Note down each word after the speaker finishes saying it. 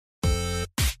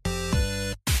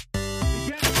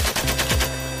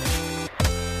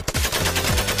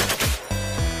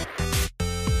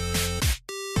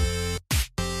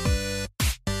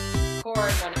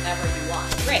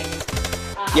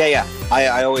Yeah.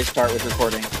 I always start with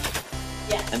recording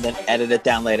Yes, and then I think edit it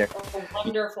down later. that's a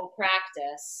wonderful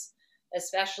practice,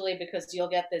 especially because you'll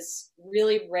get this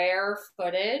really rare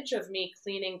footage of me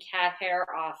cleaning cat hair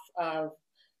off of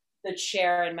the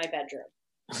chair in my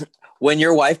bedroom. When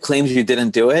your wife claims you didn't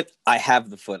do it, I have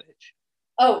the footage.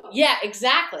 Oh, yeah,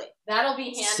 exactly. That'll be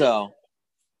handy. So,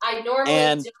 I normally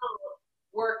and don't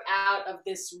work out of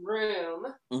this room,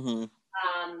 mhm.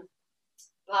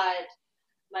 but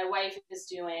my wife is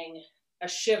doing a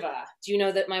Shiva. Do you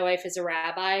know that my wife is a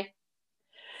rabbi?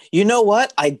 You know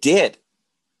what? I did.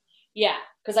 Yeah,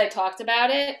 because I talked about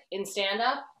it in stand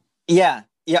up. Yeah.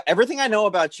 Everything I know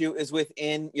about you is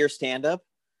within your stand-up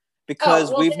Oh, because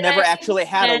well, we've then never I actually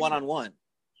had a then one-on-one.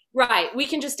 right. We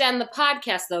can just end the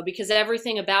podcast though, because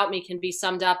everything about me can be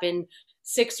summed up in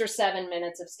 6 or 7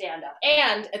 minutes of stand up.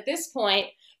 And at this point,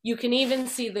 you can even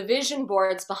see the vision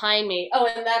boards behind me. Oh,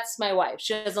 and that's my wife.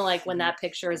 She doesn't like when that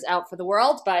picture is out for the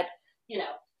world, but you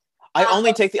know. I only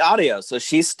Um, take the audio, so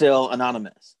she's still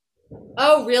anonymous.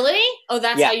 oh, really? Oh,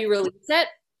 that's how Yeah. you release it?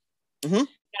 Hmm. Got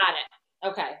it.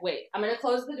 Okay, wait. I'm going to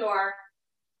close the door.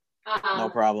 No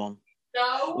Um, problem.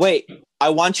 so, Wait, I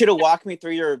want you to walk me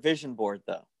through your vision board,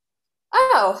 though,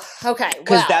 oh, okay.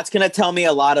 because Well, that's going to tell me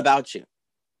a lot about you.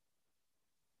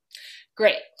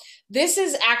 great. This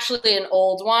is actually an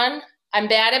old one. I'm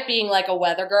bad at being like a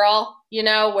weather girl,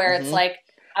 where it's Hmm. like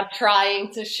I'm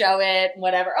trying to show it,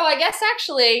 whatever. Oh, I guess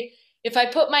actually, if I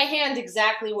put my hand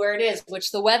exactly where it is,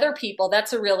 which the weather people,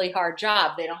 that's a really hard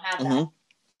job. They don't have that. Hmm.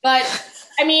 But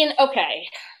I mean, okay.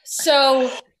 So,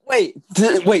 Wait,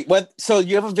 what? So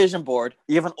you have a vision board.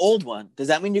 You have an old one. Does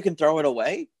that mean you can throw it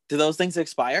away? Do those things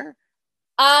expire?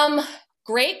 um,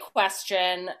 great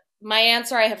question. My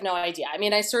answer, I have no idea. I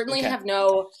mean, I certainly Okay. have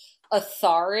no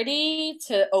authority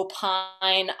to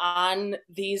opine on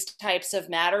these types of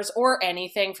matters or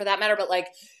anything for that matter. But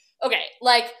okay,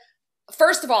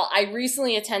 first of all, I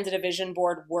recently attended a vision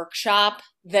board workshop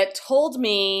that told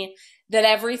me that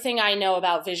everything I know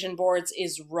about vision boards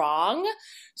is wrong.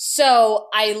 So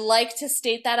I like to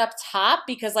state that up top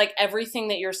because everything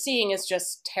that you're seeing is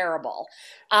just terrible.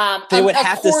 They would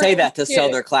have to say According that to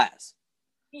sell their class.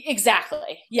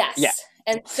 exactly. Yeah. Yes.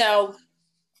 And so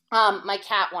my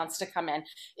cat wants to come in.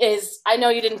 I know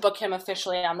you didn't book him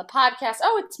officially on the podcast.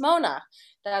 Oh, it's Mona.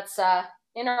 That's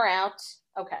in or out.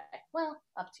 Okay. Well,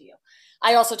 up to you.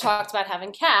 I also talked about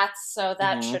having cats, so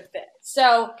that Hmm. should fit.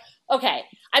 So, okay.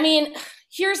 I mean,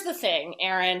 here's the thing,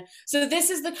 Aaron. So this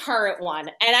is the current one,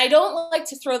 and I don't like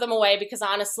to throw them away because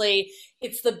honestly,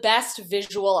 it's the best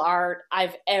visual art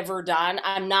I've ever done.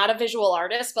 I'm not a visual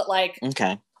artist, but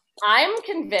Okay. I'm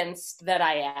convinced that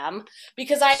I am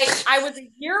because I was a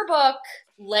yearbook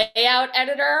layout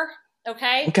editor,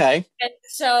 okay? Okay. And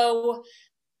so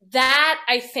that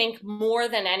I think more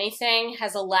than anything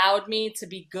has allowed me to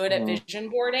be good at Hmm. vision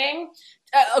boarding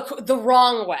the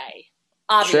wrong way,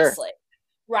 Sure. obviously.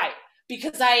 Right.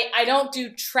 Because I don't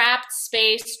do trapped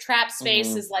space. Trapped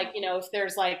space Hmm. is if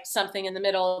there's something in the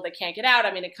middle that can't get out,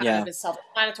 I mean, it kind Yeah. of is I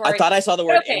self-explanatory. thought I saw the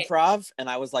word Okay. improv, and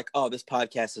I was like, "Oh, this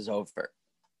podcast is over."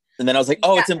 And then I was like,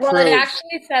 "Oh, Yeah. it's Well, it improved."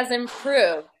 actually says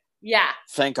improve. Yeah.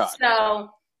 Thank God. So,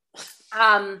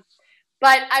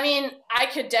 but I mean, I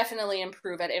could definitely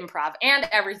improve at improv and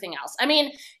everything else. I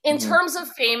mean, in Hmm. terms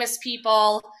of famous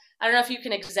people, I don't know if you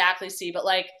can exactly see, but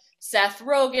Seth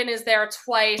Rogen is there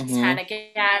twice, Hmm. Hannah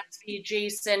Gadsby,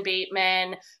 Jason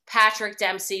Bateman, Patrick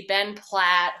Dempsey, Ben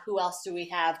Platt. Who else do we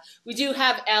have? We do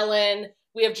have Ellen.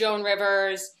 We have Joan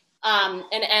Rivers, and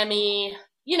Emmy.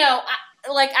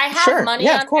 I have Sure. money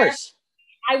Yeah, of on there. course.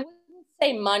 I wouldn't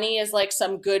say money is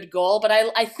some good goal, but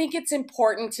I think it's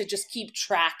important to just keep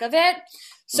track of it. Hmm.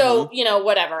 So,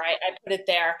 whatever, I put it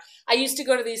there. I used to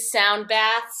go to these sound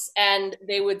baths and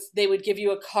they would give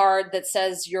you a card that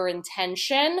says your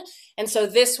intention. And so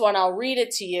this one, I'll read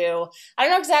it to you. I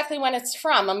don't know exactly when it's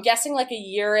from. I'm guessing a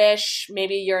year-ish,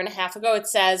 maybe a year and a half ago. It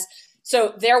says,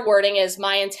 so their wording is,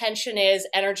 my intention is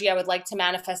energy I would like to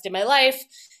manifest in my life.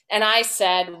 And I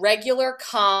said, regular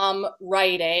calm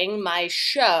writing, my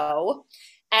show,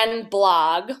 and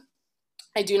blog.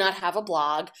 I do not have a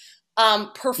blog.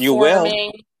 You will.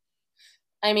 Performing.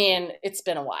 I mean, it's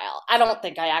been a while. I don't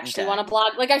think I actually Okay. want to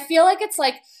blog. I feel like it's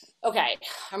okay,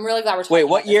 I'm really glad we're talking Wait,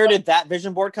 about what this. year did that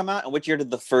vision board come out? And which year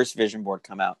did the first vision board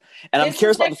come out? And I'm This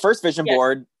curious is about the first vision yeah,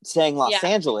 board saying Los yeah.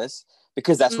 Angeles,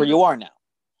 because that's where Mhm. you are now.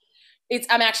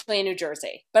 I'm actually in New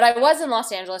Jersey, but I was in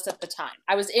Los Angeles at the time.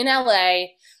 I was in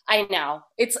LA. I know.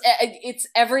 It's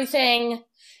everything.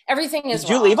 Everything is Did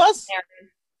you wrong. leave us?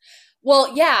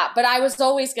 Well, yeah, but I was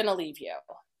always going to leave you.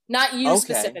 Not you Okay.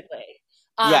 specifically.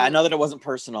 Yeah, I know that it wasn't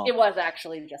personal. It was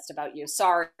actually just about you.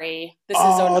 Sorry. This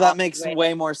is that makes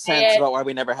way more sense about why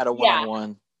we never had a Yeah,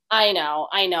 one-on-one. I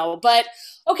know. But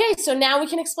okay, so now we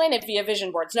can explain it via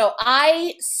vision boards. No,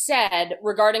 I said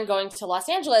regarding going to Los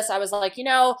Angeles, I was like,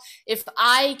 if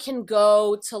I can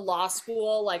go to law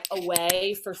school like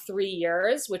away for 3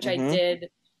 years, which I did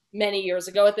many years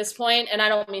ago at this point, and I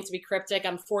don't mean to be cryptic,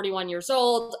 I'm 41 years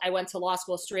old. I went to law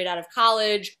school straight out of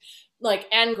college,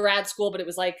 and grad school, but it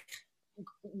was like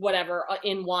whatever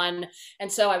in one.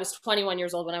 And so I was 21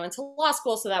 years old when I went to law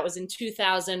school. So that was in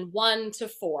 2001 to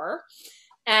 4.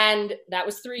 And that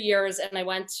was 3 years. And I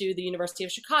went to the University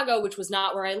of Chicago, which was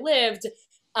not where I lived.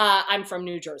 I'm from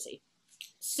New Jersey.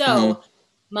 So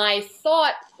my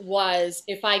thought was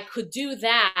if I could do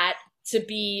that to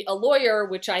be a lawyer,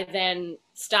 which I then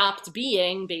stopped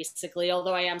being basically,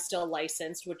 although I am still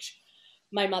licensed, which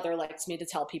my mother likes me to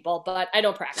tell people, but I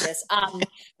don't practice.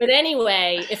 But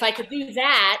anyway, if I could do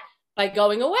that by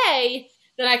going away,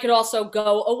 then I could also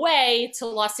go away to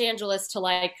Los Angeles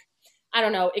to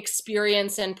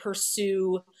experience and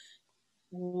pursue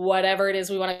whatever it is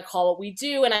we want to call what we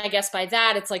do. And I guess by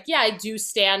that, it's like, yeah, I do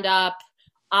stand up,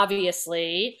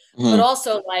 obviously, but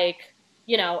also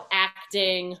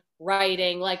acting,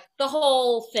 writing, like the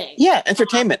whole thing. Yeah,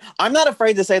 entertainment. I'm not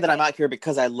afraid to say that I'm out here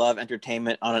because I love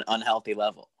entertainment on an unhealthy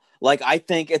level. Like, I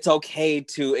think it's okay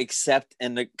to accept,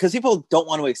 because people don't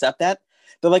want to accept that.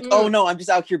 They're like, oh no, I'm just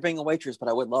out here being a waitress, but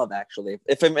I would love actually.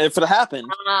 If it happened,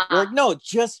 you're like, no,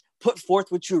 just put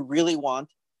forth what you really want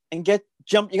and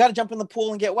jump. You got to jump in the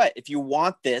pool and get wet. If you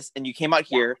want this and you came out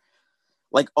here,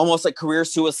 like almost like career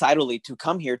suicidally to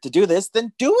come here to do this,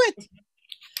 then do it.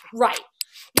 Right.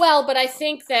 Well, but I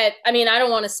think that, I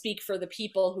don't want to speak for the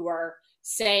people who are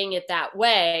saying it that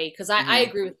way, because I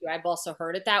agree with you. I've also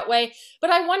heard it that way.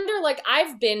 But I wonder,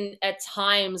 I've been at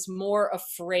times more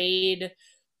afraid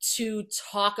to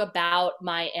talk about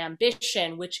my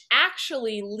ambition, which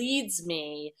actually leads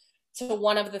me to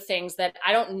one of the things that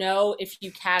I don't know if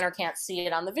you can or can't see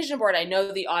it on the vision board. I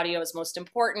know the audio is most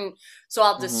important, so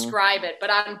I'll describe it. But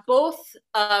on both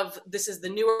this is the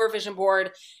newer vision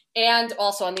board and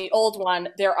also on the old one,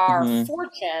 there are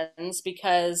fortunes,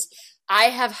 because I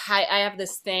have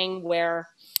this thing where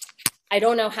I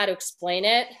don't know how to explain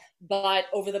it, but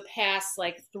over the past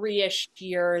 3-ish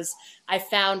years, I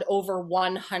found over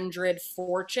 100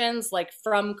 fortunes,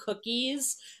 from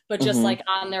cookies, but just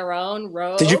on their own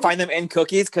road. Did you find them in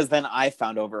cookies? Because then I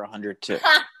found over 100 too.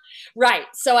 Right.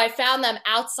 So I found them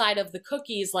outside of the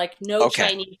cookies,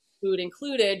 Chinese food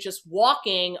included, just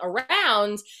walking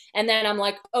around. And then I'm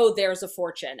like, oh, there's a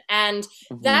fortune. And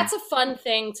that's a fun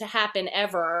thing to happen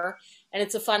ever. And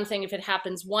it's a fun thing if it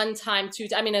happens one time, two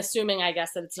times. Assuming, I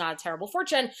guess, that it's not a terrible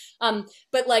fortune.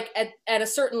 But at a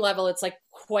certain level, it's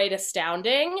quite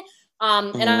astounding.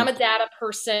 And I'm a data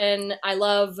person. I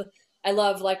love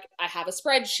I have a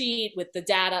spreadsheet with the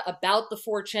data about the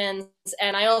fortunes.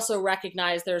 And I also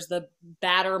recognize there's the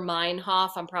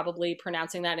Baader-Meinhof. I'm probably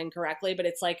pronouncing that incorrectly, but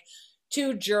it's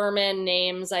 2 German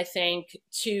names, I think,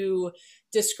 to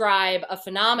describe a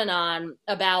phenomenon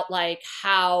about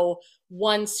how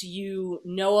once you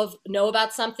know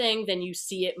about something, then you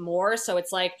see it more. So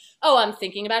it's oh, I'm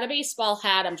thinking about a baseball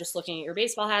hat. I'm just looking at your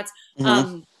baseball hats.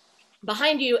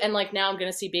 Behind you, and now I'm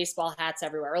going to see baseball hats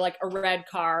everywhere, or a red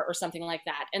car or something like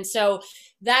that. And so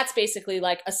that's basically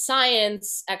a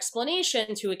science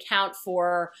explanation to account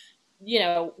for,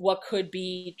 what could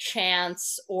be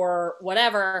chance or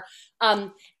whatever.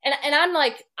 And I'm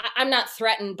not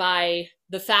threatened by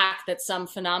the fact that some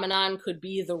phenomenon could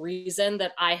be the reason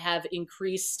that I have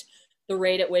increased the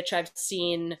rate at which I've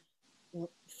seen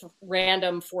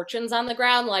random fortunes on the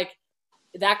ground.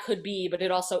 That could be, but it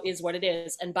also is what it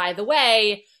is. And by the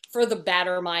way, for the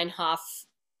Baader-Meinhof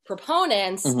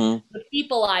proponents, the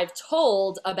people I've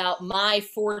told about my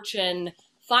fortune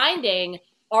finding,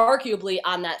 arguably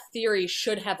on that theory,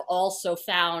 should have also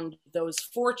found those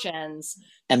fortunes.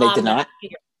 And they did not?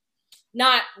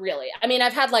 Not really.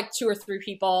 I've had 2 or 3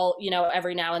 people,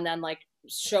 every now and then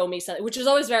show me something, which is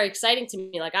always very exciting to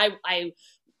me. I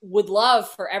would love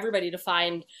for everybody to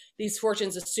find these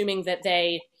fortunes, assuming that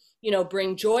they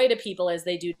bring joy to people as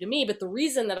they do to me. But the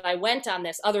reason that I went on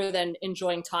this, other than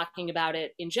enjoying talking about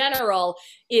it in general,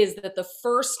 is that the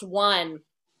first one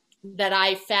that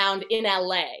I found in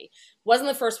LA wasn't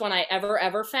the first one I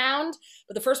ever found,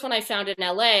 but the first one I found in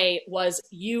LA was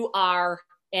 "You Are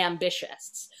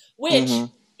Ambitious," which,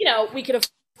 we could of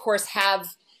course have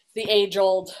the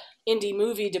age-old indie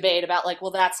movie debate about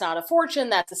well, that's not a fortune,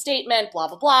 that's a statement, blah,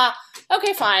 blah, blah.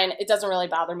 Okay, fine. It doesn't really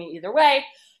bother me either way.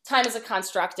 Time is a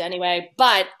construct anyway,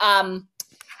 but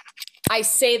I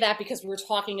say that because we were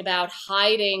talking about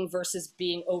hiding versus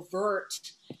being overt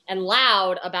and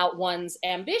loud about one's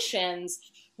ambitions,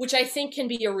 which I think can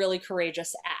be a really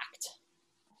courageous act.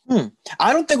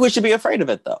 I don't think we should be afraid of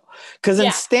it though. Because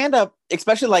in stand-up,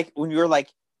 especially like when you're like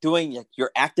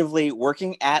you're actively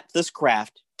working at this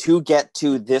craft to get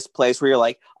to this place where you're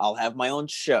like, I'll have my own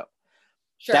show.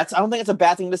 Sure. I don't think it's a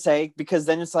bad thing to say, because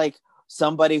then it's like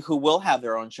somebody who will have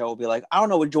their own show will be like, I don't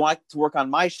know, would you want to work on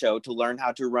my show to learn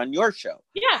how to run your show?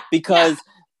 Yeah. Because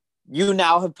you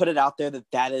now have put it out there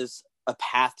that is a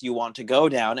path you want to go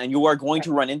down, and you are going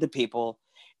to run into people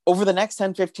over the next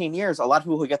 10, 15 years. A lot of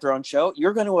people who get their own show,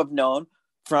 you're going to have known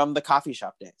from the coffee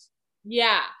shop days.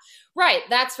 Yeah, right.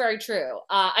 That's very true.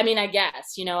 I mean, I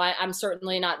guess, I'm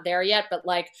certainly not there yet, but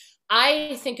like,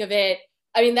 I think of it,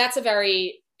 I mean, that's a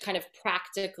very kind of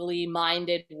practically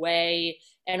minded way,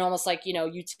 and almost like,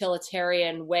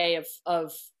 utilitarian way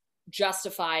of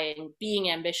justifying being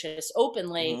ambitious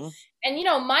openly. Mm-hmm.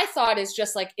 And, my thought is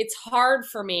just like, it's hard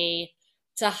for me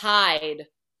to hide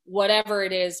whatever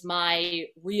it is my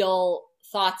real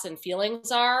thoughts and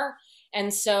feelings are.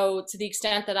 And so to the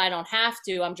extent that I don't have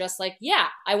to, I'm just like, yeah,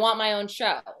 I want my own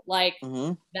show. Like,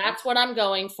 that's what I'm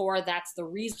going for. That's the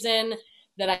reason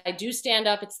that I do stand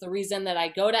up. It's the reason that I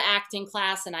go to acting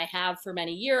class, and I have for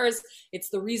many years. It's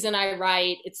the reason I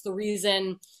write. It's the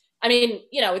reason, I mean,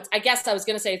 I guess I was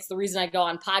going to say it's the reason I go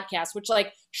on podcasts, which,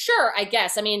 like, sure, I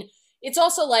guess. I mean, it's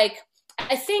also like,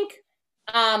 I think,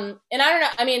 and I don't know,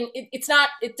 I mean,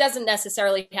 it doesn't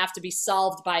necessarily have to be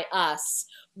solved by us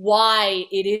why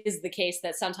it is the case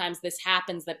that sometimes this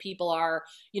happens, that people are,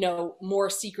 more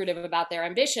secretive about their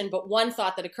ambition. But one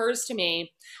thought that occurs to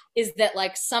me is that,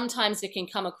 like, sometimes it can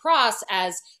come across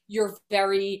as you're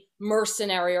very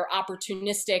mercenary or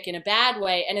opportunistic in a bad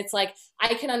way. And it's like,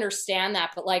 I can understand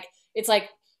that, but like, it's like,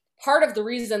 part of the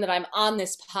reason that I'm on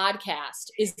this podcast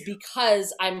is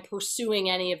because I'm pursuing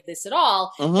any of this at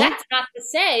all. Mm-hmm. That's not to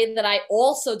say that I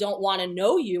also don't want to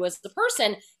know you as the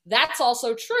person. That's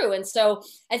also true. And so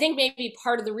I think maybe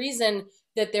part of the reason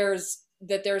that there's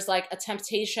like a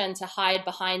temptation to hide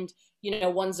behind,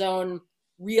 one's own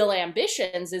real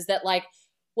ambitions is that, like,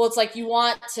 well, it's like you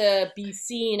want to be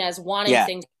seen as wanting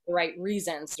things for the right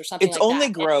reasons or something. It's like only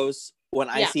gross when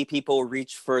I see people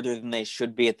reach further than they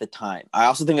should be at the time. I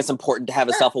also think it's important to have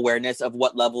a self-awareness of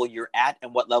what level you're at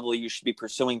and what level you should be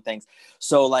pursuing things.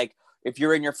 So, like, if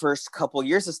you're in your first couple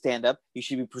years of stand-up, you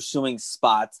should be pursuing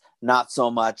spots, not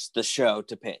so much the show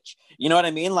to pitch. You know what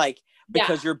I mean? Like,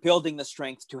 because you're building the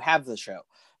strength to have the show.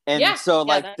 And so,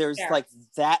 like, there's fair. Like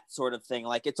that sort of thing.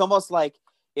 Like, it's almost like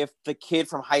if the kid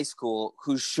from high school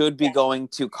who should be going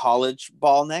to college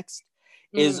ball next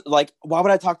is like, why would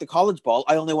I talk to college ball?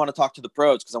 I only want to talk to the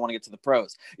pros because I want to get to the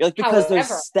pros. You're like, because there's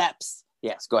steps.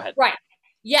 Yes, go ahead. Right.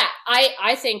 Yeah,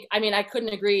 I think, I mean, I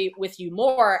couldn't agree with you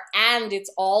more. And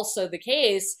it's also the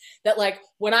case that, like,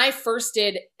 when I first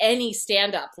did any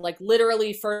stand-up, like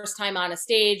literally first time on a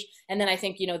stage, and then I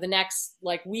think, the next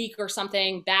like week or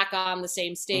something back on the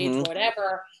same stage,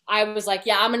 whatever, I was like,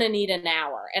 yeah, I'm going to need an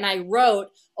hour. And I wrote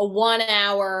a 1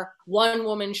 hour, one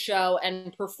woman show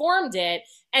and performed it.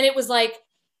 And it was like,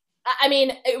 I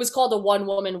mean, it was called a one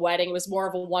woman wedding. It was more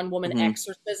of a one woman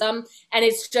exorcism. And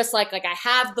it's just like I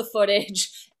have the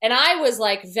footage, and I was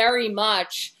like very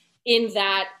much in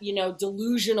that,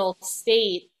 delusional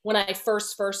state when I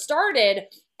first started.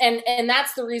 And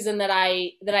that's the reason that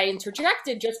I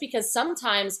interjected, just because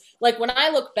sometimes, like, when I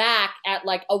look back at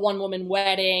like a one woman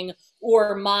wedding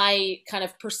or my kind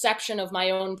of perception of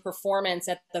my own performance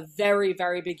at the very,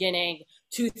 very beginning,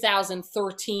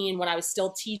 2013, when I was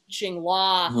still teaching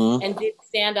law and did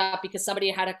stand up because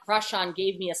somebody I had a crush on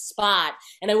gave me a spot,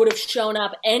 and I would have shown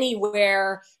up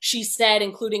anywhere she said,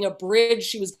 including a bridge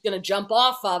she was going to jump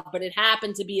off of, but it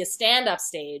happened to be a stand up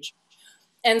stage.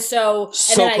 And so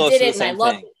and then I did it and I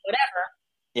loved it, whatever.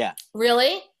 Yeah.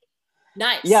 Really?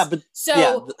 Nice. Yeah, but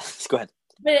so go ahead.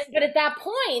 But at that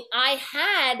point, I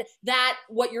had that,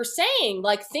 what you're saying,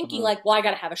 like thinking like, well, I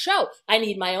got to have a show. I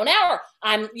need my own hour.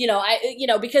 I'm,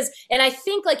 because, and I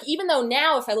think like, even though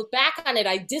now, if I look back on it,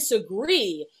 I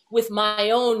disagree with my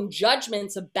own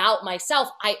judgments about myself,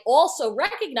 I also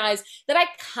recognize that I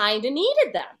kind of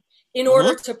needed them in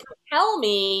order to propel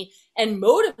me and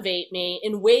motivate me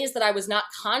in ways that I was not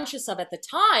conscious of at the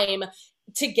time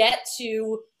to get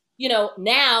to,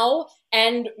 now,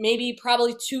 and maybe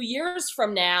probably 2 years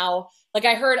from now. Like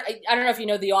I heard, I don't know if you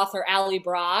know the author Ali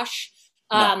Brosh.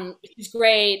 She's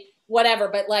great, whatever.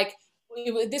 But like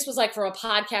this was like from a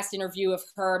podcast interview of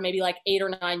her maybe like 8 or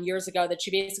 9 years ago, that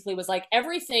she basically was like,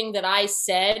 everything that I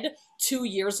said 2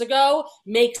 years ago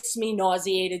makes me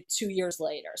nauseated 2 years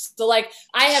later. So like,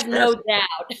 I have no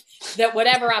doubt that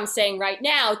whatever I'm saying right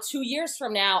now, 2 years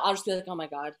from now, I'll just be like, oh my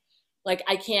God, like,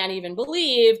 I can't even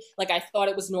believe, like, I thought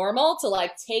it was normal to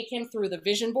like take him through the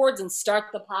vision boards and start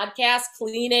the podcast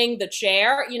cleaning the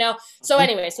chair, you know? So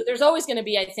anyway, so there's always going to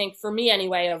be, I think for me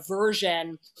anyway, a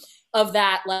version of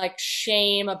that like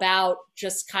shame about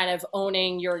just kind of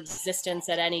owning your existence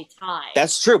at any time.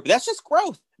 That's true. But that's just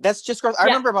growth. That's just growth. I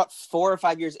remember about 4 or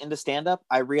 5 years into stand-up,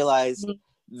 I realized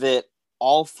that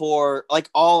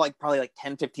probably like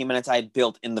 10, 15 minutes I had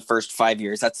built in the first 5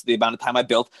 years, that's the amount of time I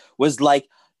built, was like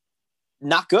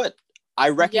not good. I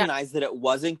recognized that it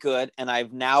wasn't good, and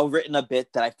I've now written a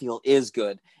bit that I feel is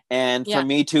good. And for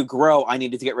me to grow, I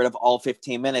needed to get rid of all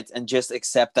 15 minutes and just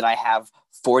accept that I have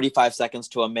 45 seconds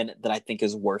to a minute that I think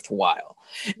is worthwhile.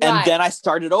 Right. And then I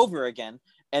started over again.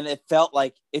 And it felt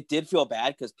like, it did feel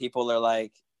bad because people are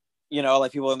like, you know,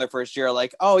 like people in their first year are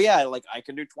like, oh yeah, like I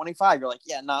can do 25. You're like,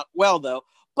 yeah, not well though.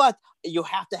 But you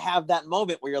have to have that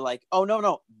moment where you're like, oh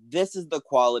no, this is the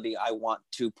quality I want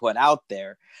to put out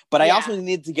there. But I also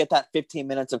need to get that 15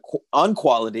 minutes of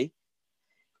unquality.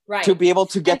 Right. To be able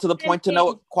to get to the point to know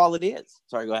what quality is.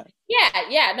 Sorry, go ahead.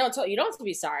 Yeah. No, you don't have to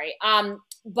be sorry.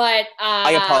 But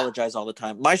I apologize all the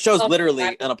time. My show's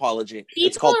literally an apology.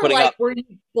 It's called putting like, up. Were you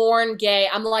born gay?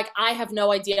 I'm like, I have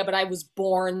no idea, but I was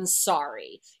born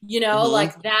sorry. You know,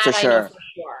 like that. For sure. I know for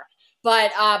sure.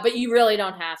 But you really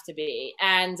don't have to be.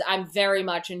 And I'm very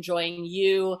much enjoying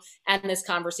you and this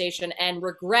conversation, and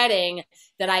regretting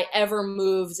that I ever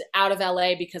moved out of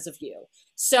LA because of you.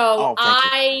 So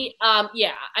I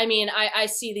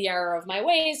see the error of my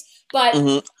ways, but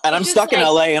and I'm stuck in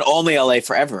LA and only LA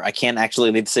forever. I can't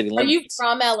actually leave the city limits. Are you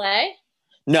from LA?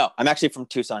 No, I'm actually from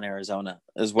Tucson, Arizona,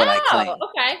 is what I claim.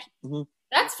 Okay.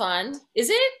 That's fun. Is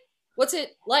it? What's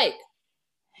it like?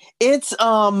 It's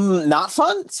not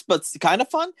fun, but kind of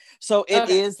fun. So it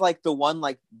is like the one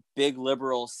like big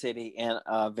liberal city in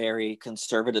a very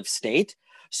conservative state.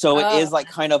 So it is like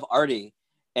kind of arty.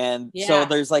 And so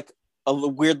there's like a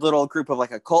weird little group of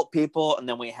like occult people, and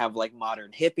then we have like modern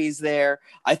hippies there.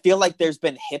 I feel like there's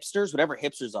been hipsters, whatever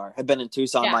hipsters are, have been in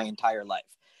Tucson my entire life.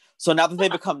 So now that they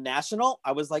become national,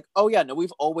 I was like, oh yeah, no,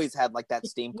 we've always had like that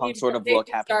steampunk sort of look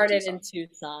happening. Started in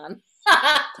Tucson.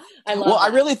 I love I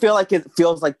really feel like it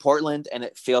feels like Portland and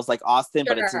it feels like Austin,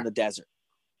 but it's in the desert.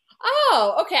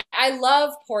 Oh, okay. I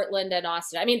love Portland and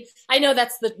Austin. I mean, I know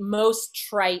that's the most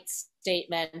trite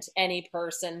statement any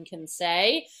person can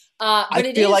say. But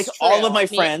I feel like true. All of my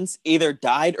friends either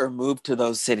died or moved to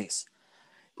those cities.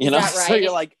 You know, right? So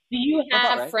you're like, do you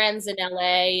have friends in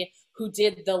LA who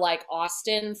did the like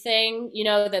Austin thing? You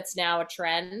know, that's now a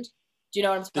trend. Do you know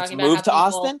what I'm talking about? Moved to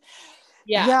Austin?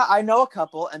 Yeah, I know a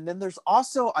couple. And then there's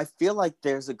also, I feel like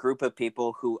there's a group of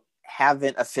people who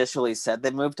haven't officially said they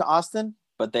moved to Austin,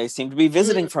 but they seem to be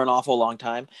visiting for an awful long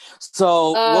time.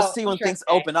 So we'll see when things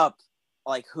open up,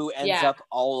 like who ends up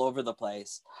all over the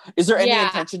place. Is there any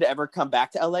intention to ever come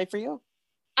back to LA for you?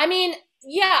 I mean,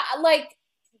 like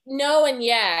no and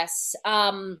yes.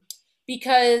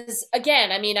 Because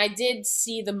again, I mean, I did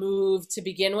see the move to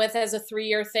begin with as a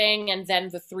 3-year thing, and then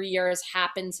the 3 years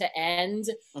happened to end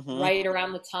right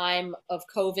around the time of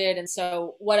COVID. And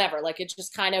so whatever, like it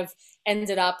just kind of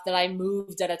ended up that I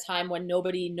moved at a time when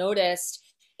nobody noticed,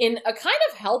 in a kind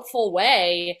of helpful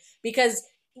way, because,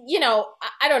 you know,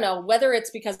 I don't know whether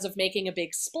it's because of making a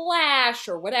big splash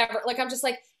or whatever. Like, I'm just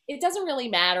like, it doesn't really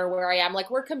matter where I am. Like,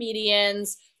 we're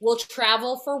comedians, we'll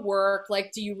travel for work.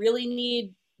 Like, do you really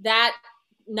need that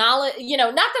knowledge? You know,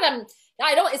 not that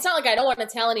it's not like I don't want to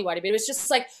tell anybody, but it was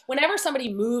just like whenever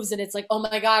somebody moves and it's like, oh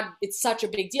my God, it's such a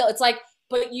big deal. It's like,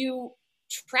 but you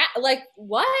like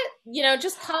what? You know,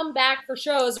 just come back for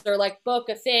shows or like book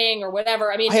a thing or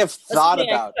whatever. I mean, I have thought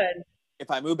about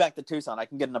if I move back to Tucson, I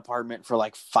can get an apartment for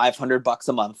like $500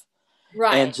 a month,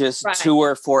 and just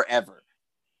tour forever.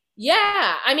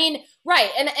 Yeah, I mean,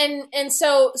 right, and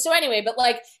so anyway, but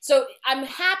like, so I'm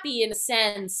happy in a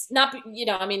sense. Not, you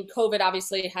know, I mean, COVID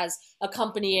obviously has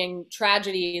accompanying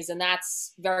tragedies, and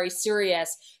that's very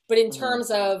serious. But in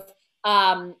terms of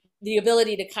the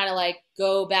ability to kind of like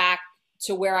go back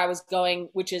to where I was going,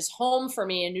 which is home for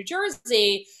me in New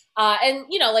Jersey, and,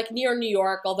 you know, like near New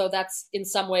York, although that's in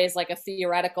some ways like a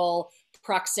theoretical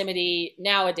proximity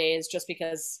nowadays, just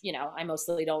because, you know, I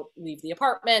mostly don't leave the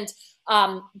apartment.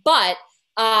 But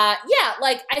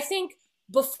like I think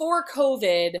before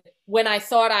COVID, when I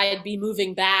thought I'd be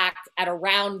moving back at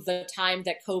around the time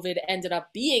that COVID ended up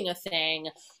being a thing,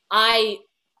 I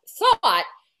thought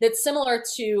that's similar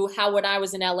to how when I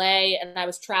was in LA and I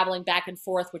was traveling back and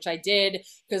forth, which I did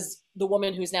because the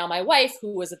woman who's now my wife,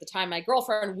 who was at the time my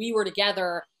girlfriend, we were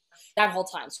together that whole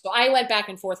time. So I went back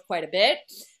and forth quite a bit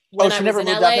when she I was never in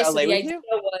moved LA. out to So LA the with idea you?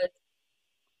 was,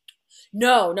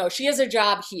 no, she has a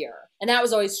job here. And that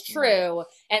was always true.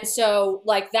 And so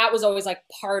like that was always like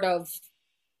part of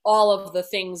all of the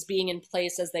things being in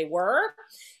place as they were.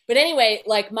 But anyway,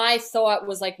 like my thought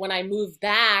was like when I moved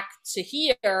back to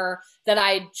here that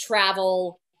I'd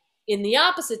travel in the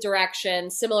opposite direction,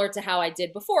 similar to how I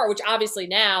did before, which obviously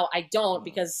now I don't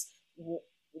because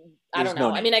I There's don't no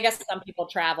know. I need. mean, I guess some people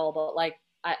travel, but like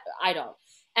I don't.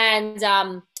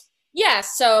 And yeah,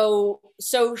 so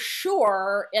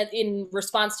sure, in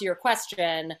response to your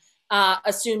question,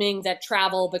 assuming that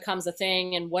travel becomes a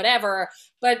thing and whatever.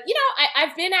 But you know,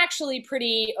 I've been actually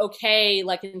pretty okay,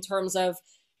 like in terms of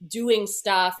doing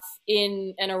stuff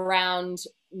in and around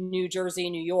New Jersey,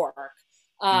 New York.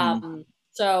 Mhm.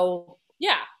 So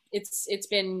yeah, it's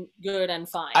been good and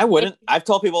I fine. wouldn't. I've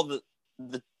told people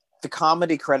that the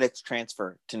comedy credits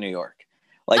transfer to New York.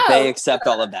 Like they Oh, accept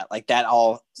all of that. Like that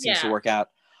all seems to yeah, work out.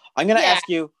 I'm going to yeah, ask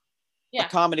you a yeah.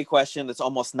 comedy question that's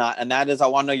almost not, and that is I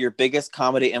want to know your biggest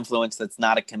comedy influence that's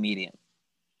not a comedian.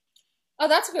 Oh,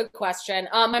 that's a good question.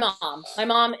 My mom. My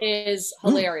mom is Mm.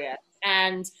 hilarious,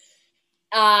 and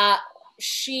uh,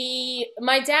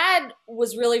 my dad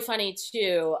was really funny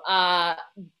too.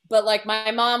 But like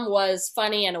my mom was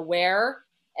funny and aware,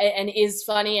 and is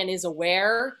funny and is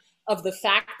aware of the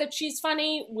fact that she's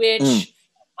funny, Mm. which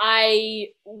I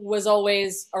was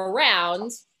always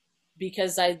around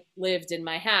because I lived in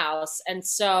my house. And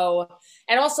so,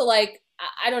 and also like,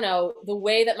 I don't know, the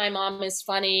way that my mom is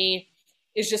funny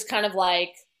is just kind of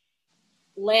like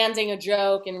landing a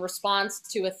joke in response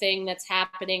to a thing that's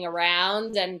happening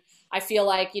around. And I feel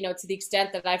like, you know, to the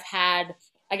extent that I've had,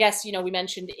 I guess, you know, we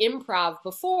mentioned improv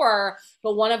before,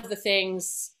 but one of the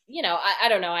things, you know, I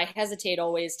don't know, I hesitate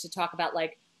always to talk about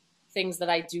like things that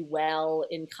I do well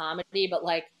in comedy, but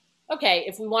like, okay,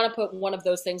 if we want to put one of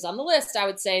those things on the list, I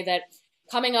would say that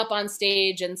coming up on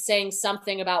stage and saying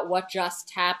something about what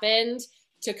just happened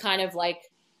to kind of like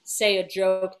say a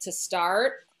joke to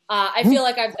start. I feel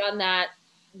like I've done that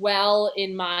well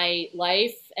in my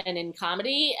life and in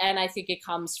comedy, and I think it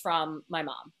comes from my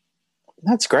mom.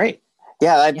 That's great.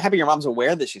 Yeah, I'm Yeah, happy your mom's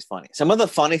aware that she's funny. Some of the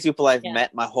funniest people I've yeah,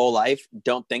 met my whole life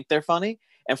don't think they're funny.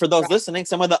 And for those right. listening,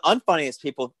 some of the unfunniest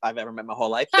people I've ever met my whole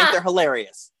life think they're Ha!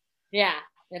 hilarious. Yeah,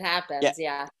 it Yeah. happens.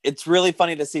 Yeah, It's really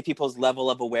funny to see people's level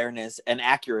of awareness and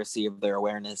accuracy of their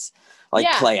awareness like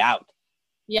yeah, play out.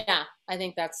 yeah. I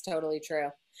think that's totally true.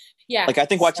 Yeah, Like I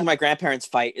think so, watching my grandparents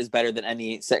fight is better than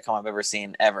any sitcom I've ever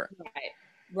seen ever. right,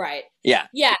 right. Yeah.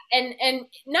 Yeah, and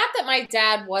not that my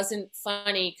dad wasn't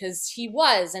funny because he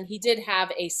was, and he did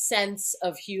have a sense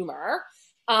of humor.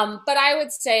 But I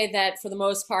would say that for the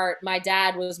most part, my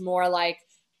dad was more like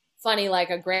funny like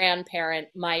a grandparent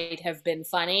might have been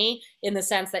funny in the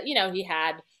sense that, you know, he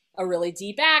had a really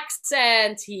deep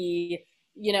accent. He,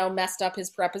 you know, messed up his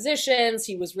prepositions.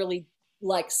 He was really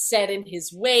like set in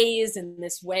his ways in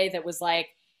this way that was like,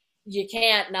 you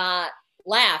can't not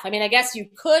laugh. I mean, I guess you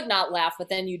could not laugh, but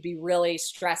then you'd be really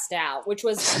stressed out, which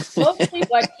was mostly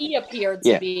what he appeared to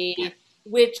Yeah. be,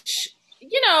 which,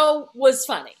 you know, was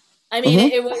funny. I mean,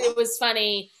 Mm-hmm. it was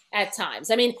funny at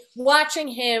times. I mean, watching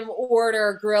him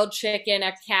order grilled chicken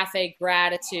at Cafe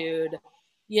Gratitude,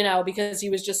 you know, because he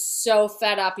was just so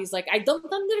fed up. He's like, I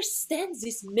don't understand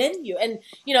this menu. And,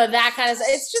 you know, that kind of stuff.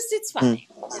 It's just, it's funny.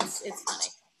 It's funny.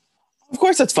 Of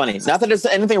course it's funny. Not that there's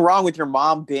anything wrong with your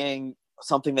mom being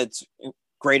something that's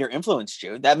greater influenced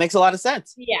you. That makes a lot of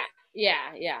sense. Yeah.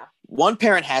 Yeah. Yeah. One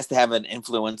parent has to have an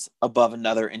influence above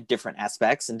another in different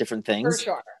aspects and different For things.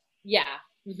 sure. Yeah.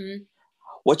 Mm-hmm.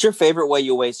 What's your favorite way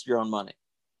you waste your own money?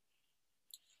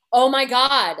 Oh my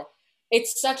God.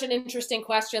 It's such an interesting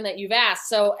question that you've asked.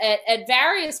 So at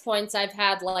various points, I've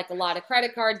had like a lot of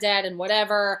credit card debt and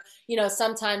whatever, you know,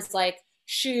 sometimes like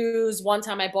shoes. One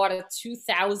time I bought a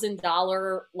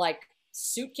 $2,000 like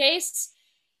suitcase,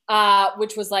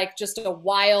 which was like just a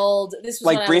wild, this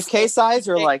was when Like I was still briefcase size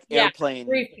or teaching. like Yeah, airplane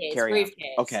briefcase, carry on?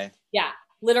 briefcase. Okay. Yeah,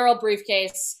 literal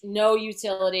briefcase, no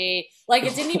utility. Like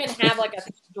it didn't even have like a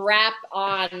strap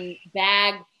on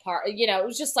bag part. You know, it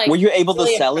was just like Were you able to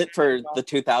really sell it for impractical. the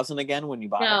 2000 again when you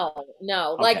bought it? No,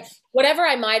 no. Like Okay. whatever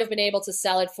I might have been able to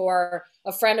sell it for,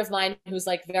 a friend of mine who's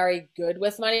like very good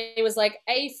with money was like,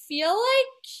 I feel like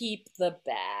keep the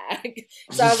bag.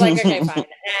 So I was like, okay, fine.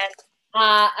 And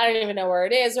I don't even know where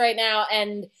it is right now.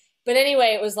 And but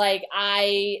anyway, it was like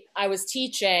I was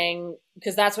teaching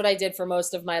because that's what I did for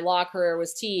most of my law career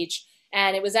was teach.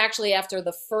 And it was actually after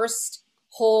the first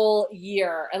whole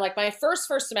year. And like my first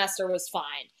semester was fine.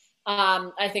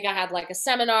 I think I had like a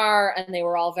seminar and they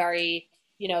were all very,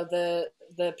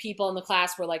 the people in the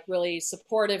class were like really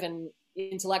supportive and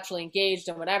intellectually engaged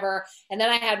and whatever. And then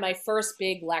I had my first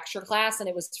big lecture class and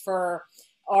it was for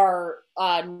our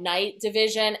night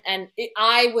division. And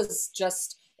I was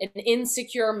just an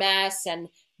insecure mess and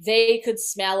they could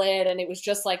smell it. And it was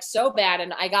just like so bad.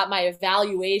 And I got my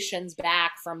evaluations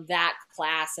back from that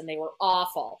class and they were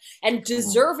awful and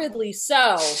deservedly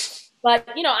so. But,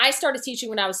 I started teaching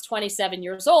when I was 27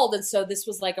 years old. And so this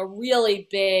was like a really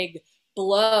big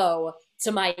blow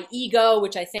to my ego,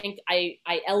 which I think I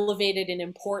elevated in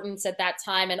importance at that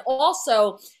time. And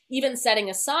also even setting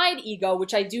aside ego,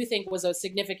 which I do think was a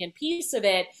significant piece of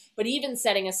it, but even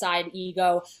setting aside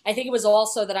ego, I think it was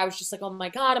also that I was just like, oh my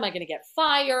God, am I going to get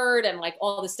fired? And like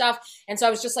all this stuff. And so I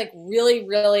was just like really,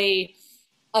 really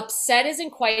upset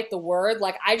isn't quite the word.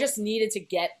 Like I just needed to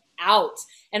get out.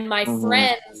 And my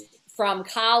friends from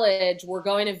college were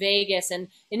going to Vegas, and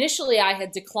initially I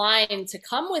had declined to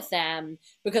come with them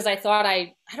because I thought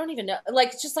I don't even know,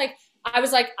 like it's just like I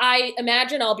was like, I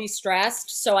imagine I'll be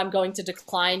stressed, so I'm going to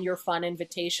decline your fun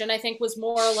invitation, I think was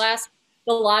more or less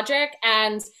the logic.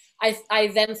 And I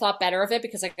then thought better of it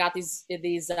because I got these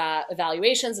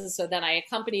evaluations, and so then I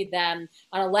accompanied them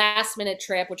on a last minute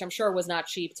trip, which I'm sure was not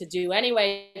cheap to do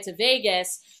anyway, to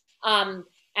Vegas.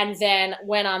 And then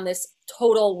went on this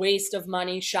total waste of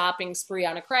money shopping spree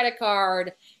on a credit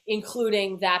card,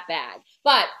 including that bag.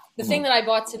 But the thing that I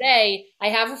bought today, I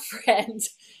have a friend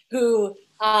who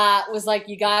was like,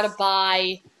 you got to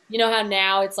buy, you know how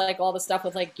now it's like all the stuff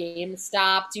with like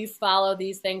GameStop. Do you follow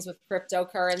these things with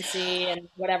cryptocurrency and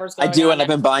whatever's going on? I do, and I've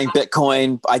been buying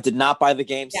Bitcoin. I did not buy the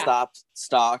GameStop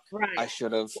stock. Right. I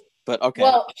should have. But okay.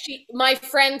 Well, my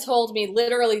friend told me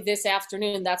literally this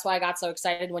afternoon, that's why I got so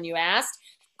excited when you asked,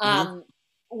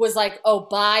 was like, oh,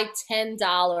 buy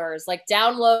 $10, like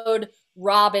download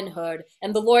Robinhood.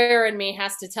 And the lawyer in me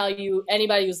has to tell you,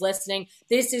 anybody who's listening,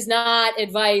 this is not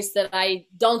advice that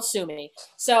don't sue me.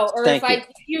 So, or if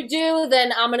you do,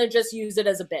 then I'm going to just use it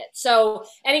as a bit. So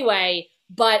anyway,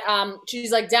 but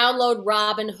she's like, download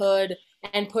Robinhood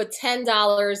and put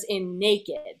 $10 in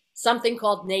Naked, something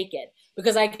called Naked,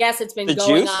 because I guess it's been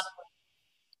going on.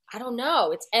 I don't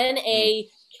know. It's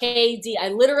NAKD.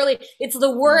 It's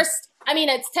the worst. I mean,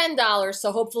 it's $10,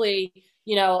 so hopefully,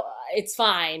 it's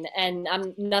fine. And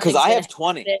I'm nothing. Because I have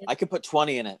 20. I could put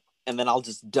 20 in it, and then I'll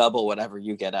just double whatever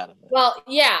you get out of it. Well,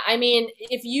 yeah. I mean,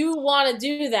 if you want to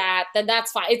do that, then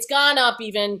that's fine. It's gone up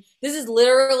even. This is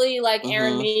literally like,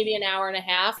 Aaron, maybe an hour and a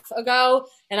half ago,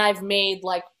 and I've made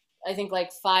I think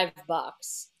 $5.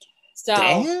 So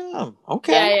damn.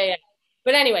 Okay. Yeah.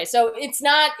 But anyway, so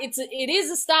it is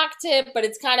a stock tip, but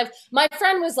it's kind of, my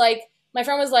friend was like,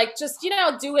 just,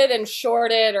 do it and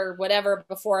short it or whatever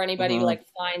before anybody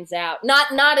finds out.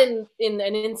 Not in an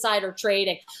insider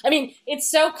trading. I mean,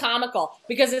 it's so comical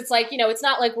because it's like, it's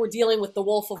not like we're dealing with the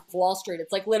Wolf of Wall Street.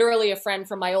 It's like literally a friend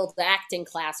from my old acting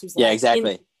class who's like, yeah,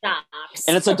 exactly. Stocks.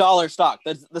 And it's $1 stock.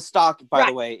 The stock, by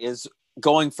the way, is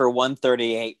going for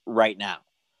 $138 right now.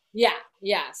 Yeah.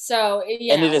 So,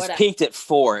 and it has peaked at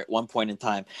 4 at one point in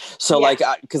time. So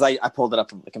because I pulled it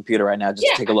up from the computer right now just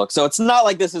to take a look. So it's not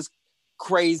like this is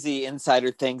crazy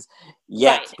insider things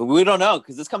yet, but we don't know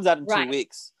because this comes out in 2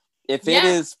 weeks. If it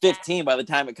is 15 by the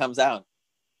time it comes out,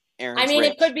 Aaron's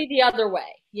rich. It could be the other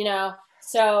way,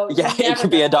 So it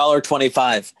could be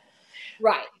 $1.25.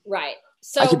 Right.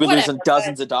 So I could be losing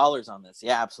dozens of dollars on this.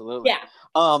 Yeah, absolutely. Yeah.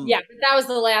 But that was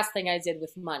the last thing I did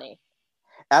with money.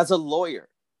 As a lawyer,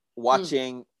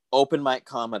 watching open mic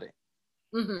comedy,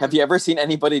 have you ever seen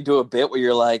anybody do a bit where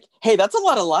you're like, hey, that's a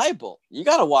lot of libel, you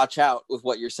got to watch out with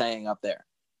what you're saying up there?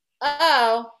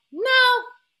 Oh, no,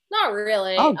 not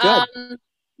really. Oh, good.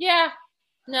 Yeah,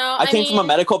 no. I came from a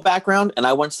medical background, and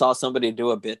I once saw somebody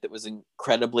do a bit that was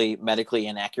incredibly medically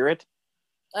inaccurate.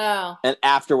 Oh. And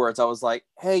afterwards I was like,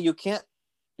 hey, you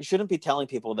shouldn't be telling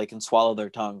people they can swallow their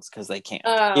tongues because they can't.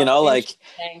 It's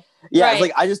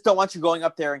like, I just don't want you going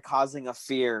up there and causing a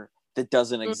fear that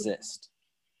doesn't exist.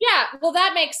 Yeah, well,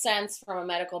 that makes sense from a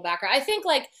medical background. I think,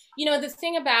 the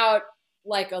thing about,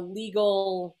 a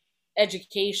legal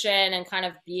education and kind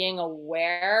of being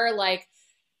aware,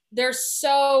 there's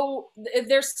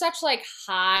such,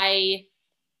 high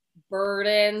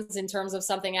burdens in terms of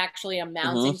something actually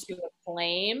amounting to a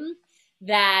claim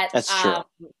that, that's true.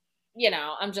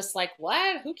 I'm just like,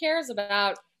 what? Who cares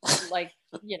about,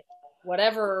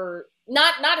 whatever,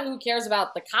 not who cares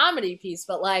about the comedy piece,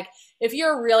 but, if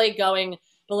you're really going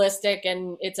ballistic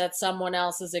and it's at someone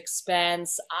else's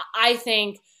expense, I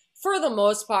think for the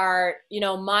most part,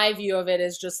 my view of it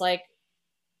is just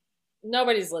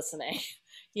nobody's listening.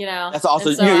 you know? That's also,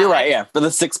 And so you're right. Yeah. For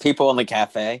the 6 people in the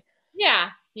cafe, yeah,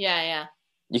 yeah, yeah.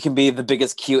 you can be the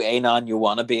biggest QAnon you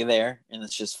want to be there, and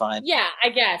it's just fine. Yeah, I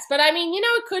guess. But I mean,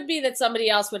 it could be that somebody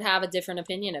else would have a different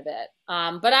opinion of it.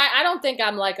 But I don't think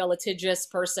I'm like a litigious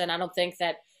person. I don't think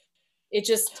that it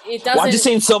doesn't. Well, I've just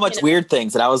seen so much weird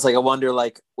things, and I was like, I wonder,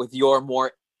 like, with your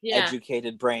more yeah.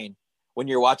 educated brain, when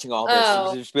you're watching all this,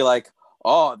 Oh. you just be like,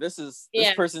 oh, this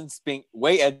Yeah. person's being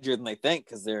way edgier than they think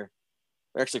because they're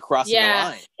actually crossing the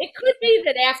line. It could be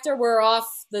that after we're off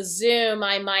the Zoom,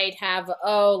 I might have,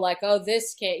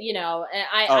 this kid,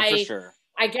 For sure.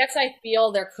 I guess I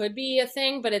feel there could be a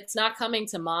thing, but it's not coming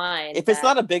to mind. If it's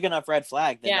not a big enough red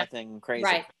flag, then nothing crazy.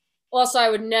 Right. Also, I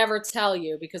would never tell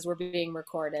you because we're being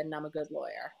recorded and I'm a good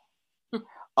lawyer.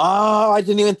 Oh, I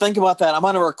didn't even think about that. I'm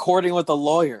on a recording with a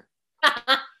lawyer.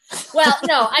 Well,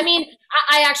 no, I mean,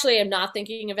 I actually am not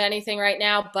thinking of anything right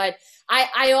now, but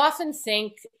I often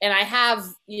think, and I have,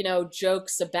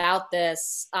 jokes about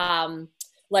this,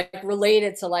 like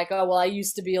related to like, oh, well, I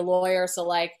used to be a lawyer. So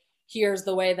like, here's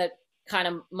the way that kind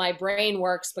of my brain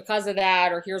works because of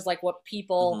that, or here's like what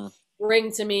people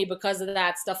bring to me because of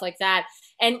that, stuff like that.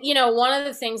 And, one of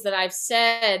the things that I've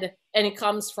said, and it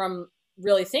comes from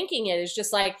really thinking it, is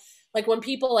just like when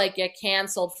people like get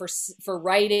canceled for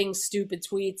writing stupid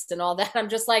tweets and all that, I'm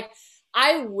just like,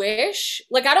 I don't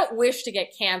wish to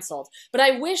get canceled, but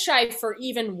I wish I, for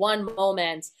even one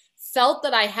moment, felt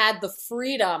that I had the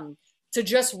freedom to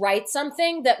just write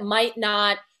something that might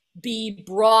not be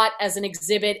brought as an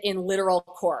exhibit in literal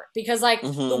court. Because like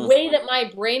the way that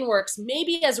my brain works,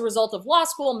 maybe as a result of law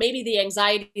school, maybe the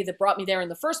anxiety that brought me there in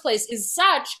the first place is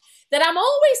such that I'm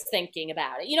always thinking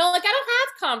about it. Like I don't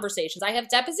have conversations. I have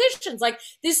depositions. Like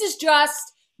this is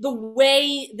just the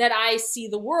way that I see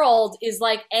the world, is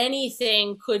like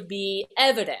anything could be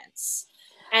evidence.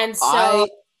 And so I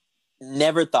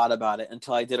never thought about it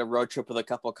until I did a road trip with a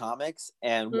couple comics,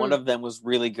 and one of them was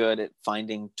really good at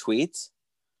finding tweets.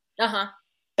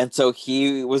 And so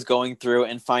he was going through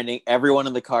and finding everyone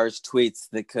in the car's tweets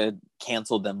that could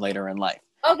cancel them later in life.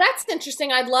 Oh, that's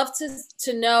interesting. I'd love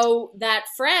to know that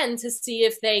friend to see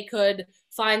if they could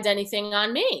find anything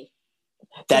on me.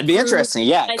 That'd be interesting,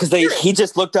 yeah, because he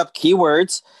just looked up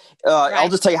keywords. Right. I'll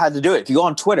just tell you how to do it. If you go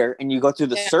on Twitter and you go through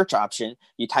the search option,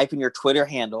 you type in your Twitter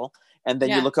handle, and then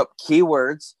you look up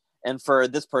keywords. And for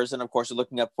this person, of course, you're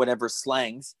looking up whatever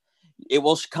slangs. It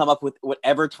will come up with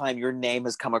whatever time your name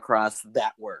has come across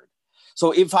that word.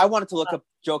 So if I wanted to look up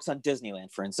jokes on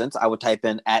Disneyland, for instance, I would type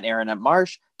in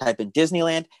 @AaronMMarsh, type in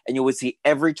Disneyland, and you would see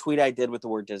every tweet I did with the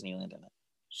word Disneyland in it.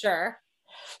 Sure.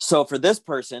 So for this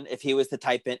person, if he was to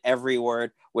type in every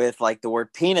word with like the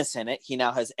word penis in it, he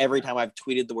now has every time I've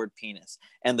tweeted the word penis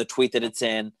and the tweet that it's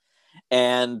in.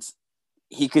 And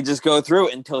he could just go through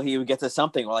it until he would get to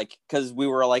something, like, because we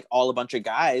were like all a bunch of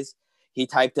guys. He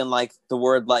typed in like the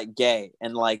word like gay,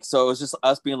 and like, so it was just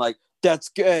us being like, that's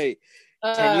gay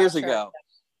 10 years ago.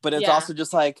 But it's also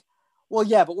just like, well,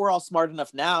 yeah, but we're all smart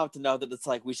enough now to know that it's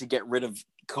like, we should get rid of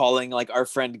calling like our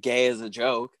friend gay as a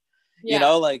joke,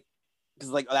 like,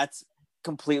 because like, that's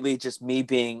completely just me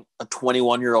being a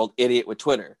 21-year-old idiot with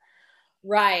Twitter.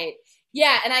 Right.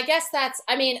 Yeah. And I guess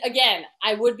again,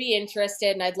 I would be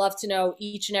interested, and I'd love to know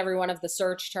each and every one of the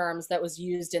search terms that was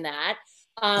used in that.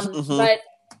 But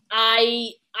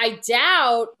I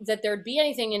doubt that there'd be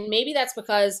anything, and maybe that's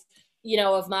because,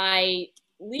 of my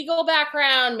legal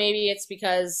background. Maybe it's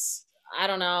because I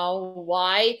don't know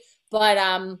why, but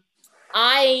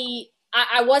I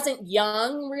wasn't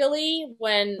young really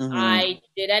when I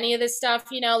did any of this stuff.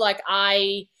 Like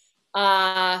I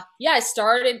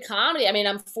started comedy. I mean,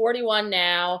 I'm 41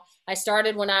 now. I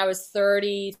started when I was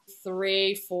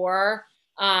 33, 4.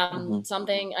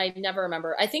 Something I never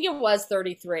remember. I think it was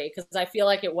 33 because I feel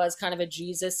like it was kind of a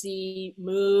Jesus-y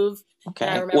move. Okay.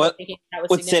 And I remember thinking that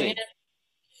was significant. City?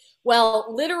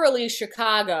 Well, literally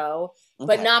Chicago,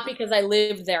 but not because I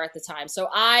lived there at the time. So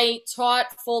I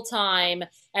taught full-time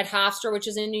at Hofstra, which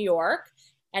is in New York.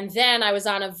 And then I was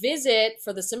on a visit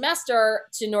for the semester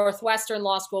to Northwestern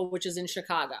Law School, which is in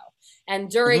Chicago. And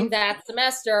during that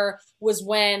semester was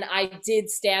when I did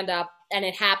stand up, and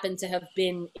it happened to have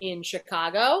been in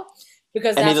Chicago.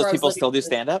 Because any of those people still do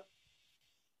stand up?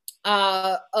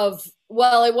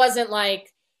 Well, it wasn't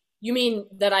like, you mean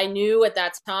that I knew at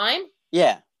that time?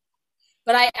 Yeah.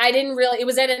 But I didn't really, it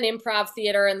was at an improv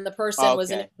theater, and the person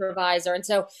was an improviser. And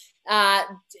so, I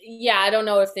don't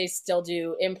know if they still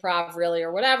do improv really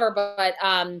or whatever, but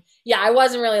I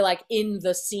wasn't really like in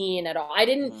the scene at all. I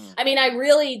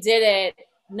really did it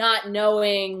not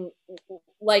knowing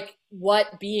like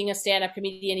what being a stand-up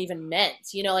comedian even meant.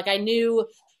 Like I knew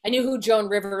I knew who Joan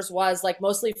Rivers was, like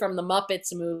mostly from the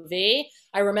Muppets movie.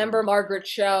 I remember Margaret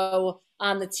Cho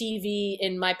on the TV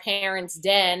in my parents'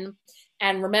 den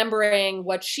and remembering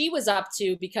what she was up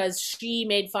to because she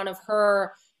made fun of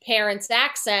her parents'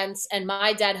 accents and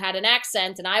my dad had an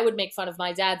accent and I would make fun of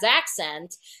my dad's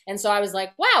accent. And so I was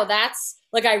like, wow, that's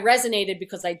like I resonated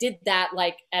because I did that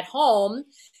like at home.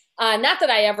 Not that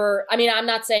I ever, I mean, I'm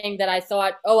not saying that I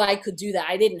thought, oh, I could do that.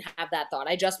 I didn't have that thought.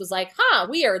 I just was like, huh,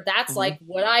 weird. That's Mm-hmm. like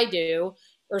what I do,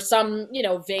 or some,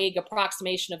 vague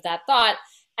approximation of that thought.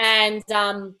 And,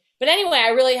 but anyway, I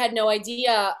really had no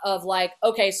idea of like,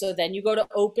 okay, so then you go to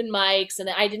open mics, and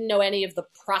I didn't know any of the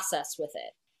process with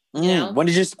it, When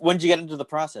did you get into the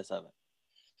process of it?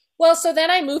 Well, so then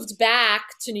I moved back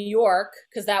to New York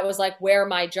because that was like where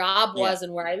my job was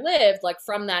and where I lived, like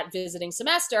from that visiting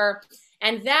semester.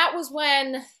 And that was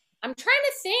when I'm trying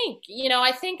to think,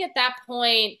 I think at that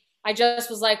point I just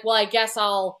was like, well, I guess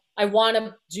I want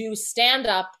to do stand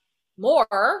up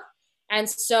more. And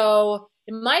so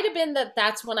it might have been that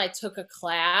that's when I took a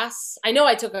class. I know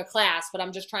I took a class, but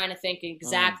I'm just trying to think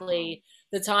exactly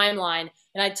the timeline.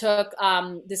 And I took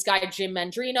this guy, Jim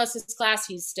Mendrinos, his class.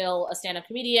 He's still a stand-up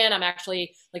comedian. I'm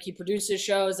actually, like, he produces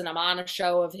shows, and I'm on a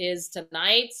show of his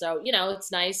tonight. So,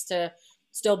 it's nice to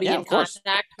still be in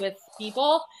contact with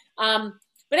people.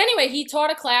 But anyway, he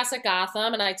taught a class at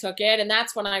Gotham, and I took it. And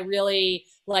that's when I really,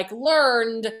 like,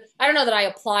 learned. I don't know that I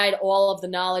applied all of the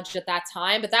knowledge at that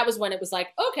time, but that was when it was like,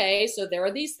 okay, so there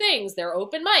are these things. They're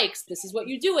open mics. This is what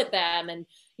you do with them, and,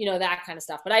 that kind of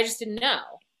stuff. But I just didn't know.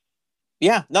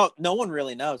 Yeah, no one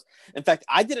really knows. In fact,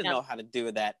 I didn't know how to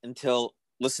do that until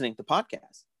listening to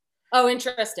podcasts. Oh,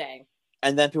 interesting.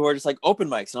 And then people were just like, open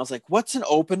mics. And I was like, what's an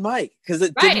open mic?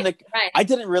 Because I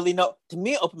didn't really know. To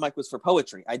me, open mic was for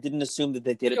poetry. I didn't assume that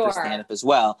they did it for stand-up as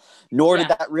well. Nor did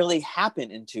that really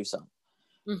happen in Tucson.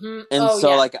 Mm-hmm. And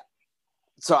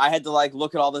so I had to like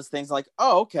look at all those things like,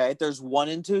 oh, okay, there's one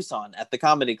in Tucson at the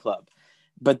comedy club.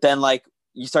 But then like,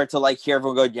 you start to like hear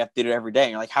everyone go, you have to do it every day.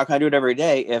 And you're like, how can I do it every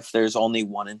day if there's only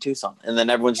one in Tucson? And then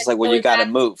everyone's just like, well, you got to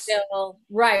move.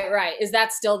 Right. Is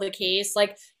that still the case?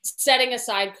 Like, setting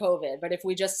aside COVID, but if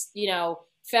we just,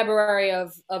 February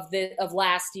of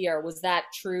last year, was that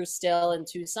true still in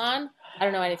Tucson? I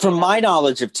don't know anything. From my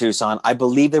knowledge of Tucson, I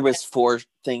believe there was 4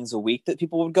 things a week that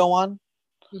people would go on.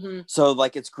 Mm-hmm. So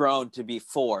like it's grown to be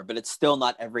 4, but it's still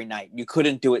not every night. You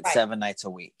couldn't do it 7 nights a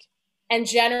week. And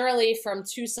generally from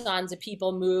Tucson, do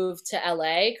people move to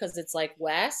LA because it's like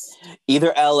west?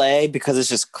 Either LA because it's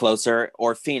just closer,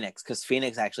 or Phoenix because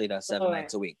Phoenix actually does 7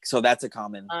 nights a week. So that's a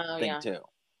common thing too.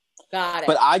 Got it.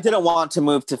 But I didn't want to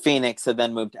move to Phoenix and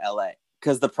then move to LA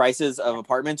because the prices of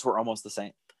apartments were almost the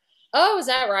same. Oh, is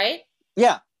that right?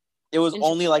 Yeah. It was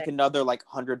only like another like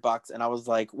 $100. And I was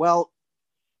like, well,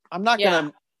 I'm not going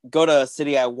to go to a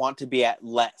city I want to be at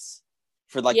less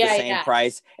for like the same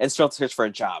price and still search for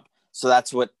a job. So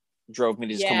that's what drove me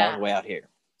to just come all the way out here.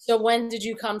 So when did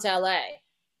you come to LA?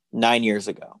 9 years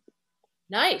ago.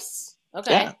 Nice.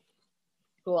 Okay. Yeah.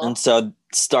 Cool. And so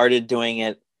started doing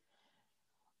it.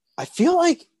 I feel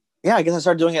like, I guess I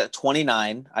started doing it at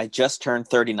 29. I just turned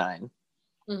 39.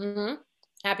 Mm-hmm.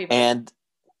 Happy birthday. And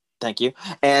thank you.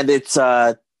 And it's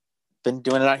been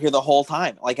doing it out here the whole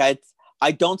time. Like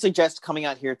I don't suggest coming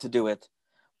out here to do it,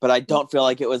 but I don't feel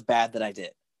like it was bad that I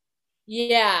did.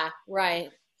 Yeah, right.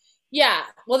 Yeah.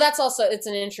 Well, that's also, it's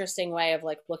an interesting way of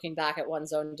like looking back at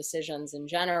one's own decisions in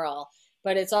general.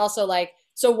 But it's also like,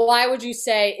 so why would you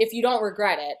say, if you don't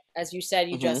regret it, as you said,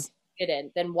 you just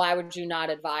didn't, then why would you not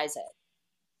advise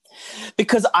it?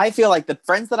 Because I feel like the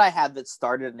friends that I had that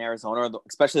started in Arizona,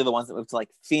 especially the ones that moved to like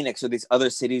Phoenix or these other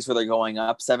cities where they're going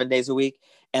up 7 days a week,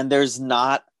 and there's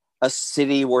not a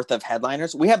city worth of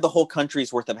headliners. We have the whole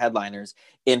country's worth of headliners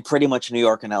in pretty much New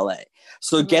York and LA.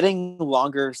 So getting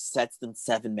longer sets than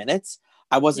 7 minutes,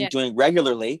 I wasn't doing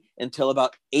regularly until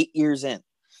about 8 years in.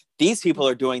 These people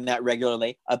are doing that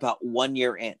regularly about 1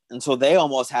 year in. And so they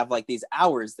almost have like these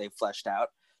hours they've fleshed out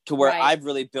to where I've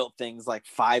really built things like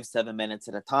 5-7 minutes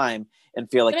at a time and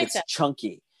feel like it's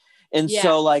chunky. And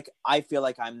so like, I feel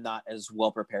like I'm not as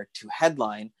well prepared to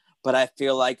headline, but I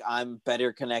feel like I'm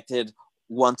better connected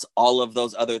once all of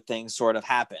those other things sort of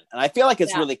happen. And I feel like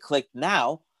it's really clicked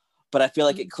now, but I feel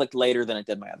like it clicked later than it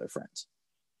did my other friends.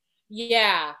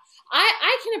 Yeah,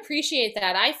 I can appreciate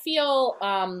that. I feel,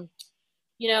 I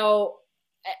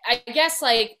guess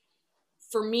like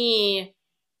for me,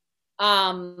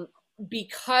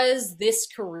 because this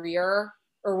career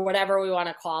or whatever we want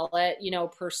to call it,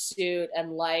 pursuit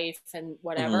and life and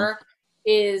whatever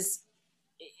is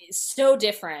so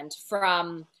different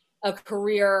from a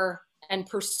career and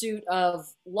pursuit of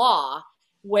law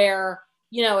where,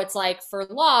 it's like for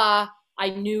law, I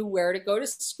knew where to go to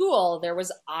school. There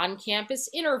was on-campus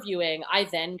interviewing. I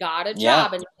then got a Yeah.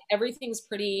 job, and everything's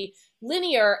pretty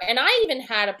linear. And I even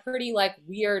had a pretty like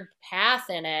weird path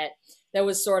in it that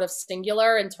was sort of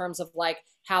singular in terms of like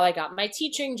how I got my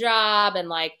teaching job and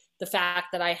like the fact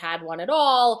that I had one at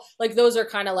all. Like those are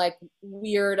kind of like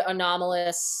weird,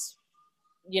 anomalous,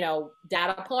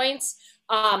 data points.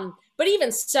 But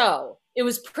even so, it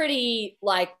was pretty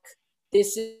like,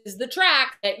 this is the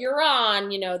track that you're on,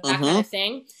 that kind of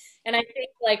thing. And I think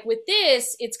like with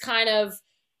this, it's kind of,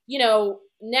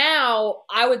 now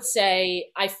I would say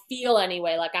I feel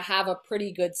anyway, like I have a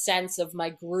pretty good sense of my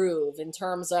groove in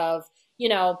terms of,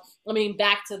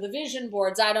 back to the vision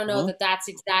boards. I don't know that that's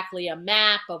exactly a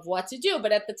map of what to do,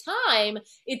 but at the time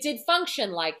it did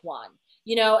function like one,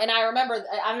 and I remember,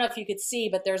 I don't know if you could see,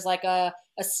 but there's like a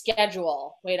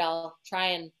schedule. Wait, I'll try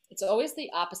and, it's always the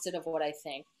opposite of what I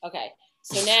think. Okay.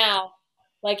 So now,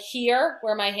 like here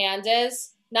where my hand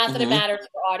is, not that it matters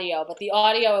for audio, but the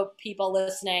audio people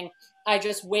listening, I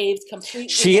just waved completely.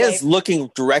 She is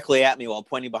looking directly at me while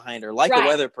pointing behind her, like the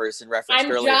weather person referenced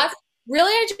earlier.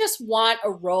 I just want a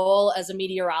role as a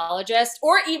meteorologist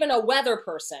or even a weather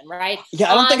person, right?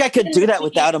 Yeah, I don't think I could do that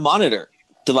without a monitor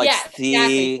to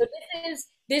see. Exactly. So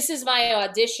this is my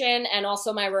audition and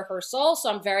also my rehearsal. So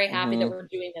I'm very happy that we're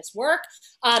doing this work.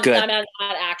 I'm not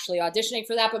actually auditioning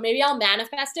for that, but maybe I'll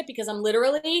manifest it because I'm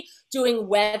literally doing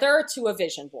weather to a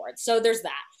vision board. So there's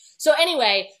that. So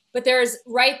anyway, but there's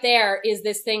right there is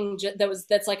this thing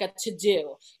that's like a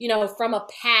to-do, from a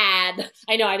pad.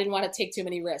 I know I didn't want to take too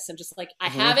many risks. I'm just like, I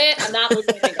have it. I'm not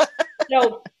losing it.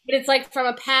 But it's like from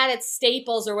a pad at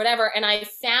Staples or whatever. And I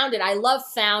found it. I love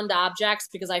found objects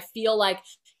because I feel like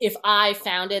if I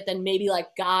found it, then maybe like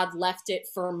God left it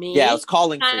for me. Yeah, I was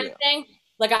calling for you. Thing.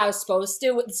 Like I was supposed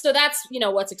to. So that's,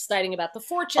 what's exciting about the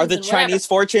fortunes. Are the Chinese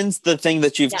fortunes the thing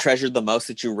that you've treasured the most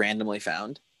that you randomly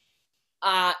found?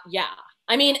 Yeah.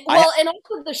 I mean, and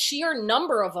also the sheer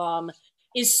number of them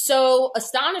is so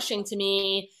astonishing to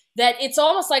me that it's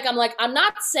almost like I'm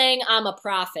not saying I'm a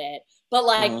prophet, but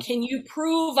like, can you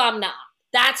prove I'm not?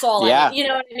 That's all I mean. You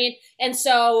know what I mean? And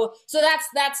so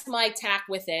that's my tack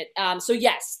with it. So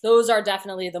yes, those are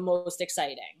definitely the most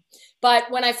exciting. But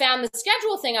when I found the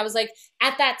schedule thing, I was like,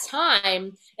 at that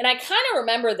time, and I kind of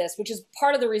remember this, which is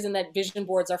part of the reason that vision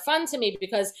boards are fun to me,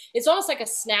 because it's almost like a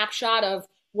snapshot of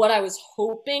what I was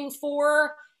hoping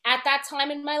for at that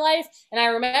time in my life. And I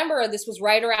remember this was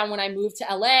right around when I moved to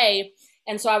LA.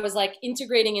 And so I was like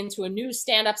integrating into a new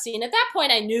stand-up scene. At that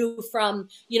point, I knew from,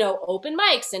 open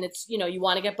mics and it's, you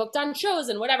want to get booked on shows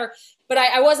and whatever. But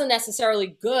I wasn't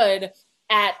necessarily good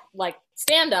at like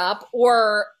stand-up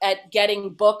or at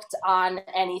getting booked on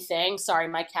anything. Sorry,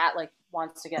 my cat like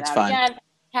wants to get out again.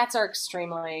 Cats are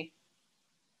extremely,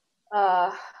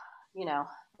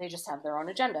 they just have their own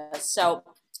agendas. So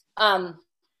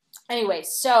anyway,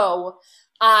 so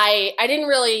I didn't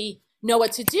really know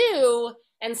what to do.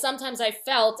 And sometimes I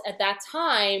felt at that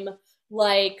time,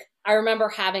 like I remember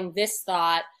having this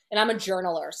thought, and I'm a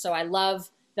journaler. So I love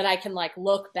that I can like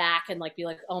look back and like be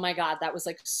like, oh my God, that was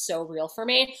like so real for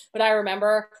me. But I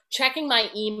remember checking my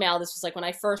email. This was like when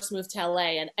I first moved to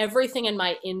LA, and everything in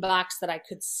my inbox that I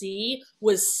could see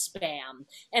was spam.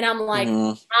 And I'm like,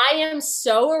 I am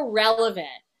so irrelevant.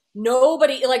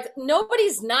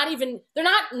 Nobody's not even, they're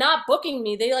not booking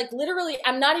me. They like literally,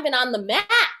 I'm not even on the map,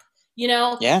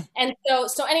 Yeah. And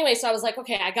so anyway, so I was like,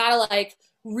 okay, I gotta like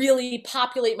really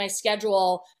populate my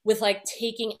schedule with like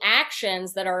taking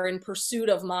actions that are in pursuit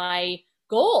of my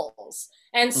goals.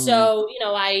 And so,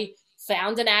 I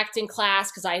found an acting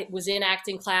class because I was in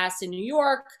acting class in New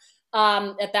York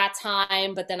at that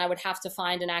time, but then I would have to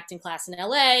find an acting class in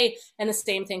LA, and the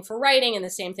same thing for writing, and the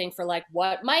same thing for like,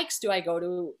 what mics do I go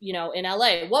to, in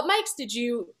LA? What mics did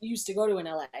you used to go to in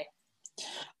LA?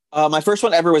 My first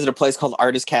one ever was at a place called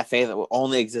Artist Cafe that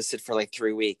only existed for like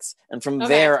 3 weeks. And from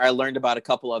there, I learned about a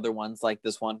couple other ones, like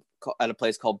this one at a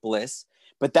place called Bliss.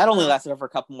 But that only lasted for a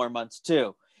couple more months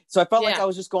too. So I felt like I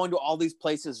was just going to all these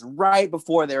places right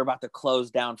before they were about to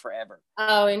close down forever.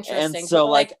 Oh, interesting. And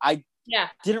so I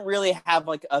didn't really have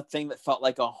like a thing that felt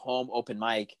like a home open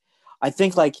mic. I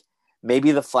think like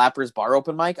maybe the Flappers Bar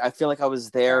open mic. I feel like I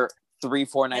was there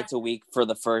 3-4 nights a week for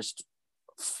the first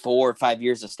 4 or 5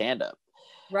 years of stand-up.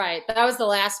 Right. That was the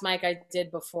last mic I did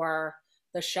before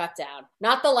the shutdown.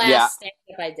 Not the last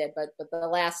stand-up I did, but the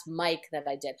last mic that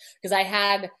I did. Because I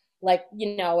had like,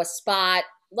 a spot,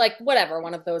 like whatever,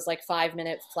 one of those like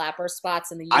 5-minute flapper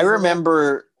spots in the I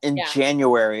remember in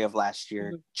January of last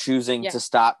year choosing to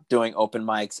stop doing open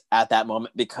mics at that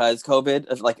moment because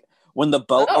COVID, like when the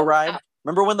boat arrived.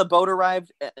 Remember when the boat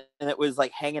arrived and it was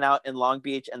like hanging out in Long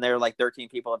Beach and there were like 13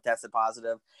 people have tested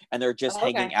positive and they're just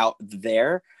hanging out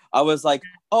there? I was like,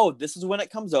 oh, this is when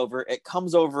it comes over. It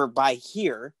comes over by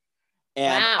here.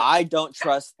 And I don't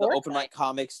trust the open mic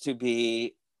comics to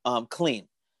be clean.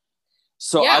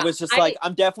 So I was just like,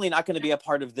 I'm definitely not going to be a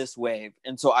part of this wave.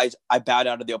 And so I bowed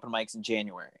out of the open mics in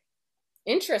January.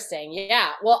 Interesting.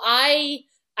 Yeah. Well, I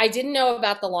didn't know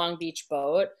about the Long Beach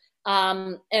boat.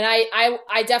 And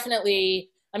I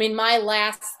definitely, I mean, my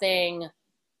last thing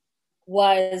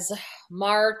was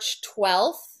March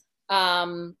 12th.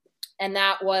 And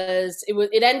that was,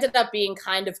 it ended up being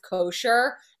kind of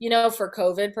kosher, you know, for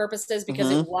COVID purposes, because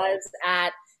it was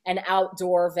at an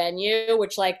outdoor venue,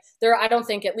 which like I don't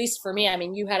think, at least for me, I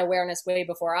mean, you had awareness way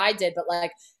before I did, but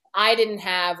like, I didn't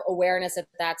have awareness at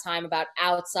that time about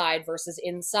outside versus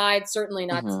inside, certainly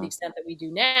not to the extent that we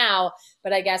do now,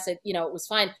 but I guess it was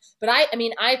fine. But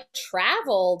I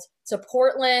traveled to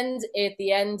Portland at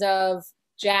the end of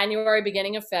January,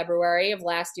 beginning of February of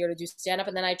last year to do stand-up.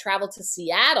 And then I traveled to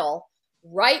Seattle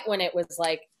right when it was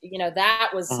like, that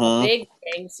was a big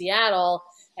thing, Seattle.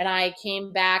 And I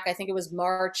came back, I think it was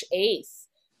March 8th.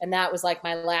 And that was like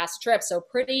my last trip. So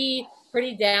pretty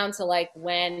down to like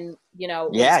when,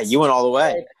 Yeah, you went all the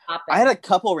way. I had a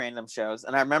couple random shows.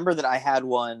 And I remember that I had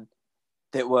one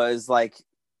that was like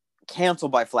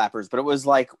canceled by Flappers, but it was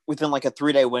like within like a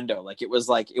 3-day window. Like it was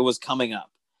coming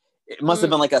up. It must have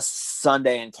been like a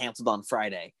Sunday and canceled on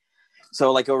Friday.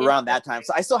 So like around that time.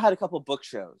 So I still had a couple book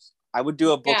shows. I would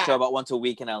do a book show about once a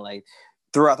week in LA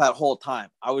throughout that whole time.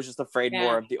 I was just afraid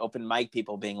more of the open mic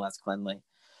people being less cleanly.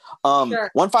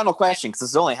 One final question, because this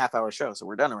is only a half-hour show, so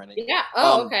we're done already. Yeah.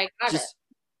 Oh, okay. Got it.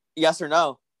 Yes or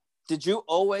no? Did you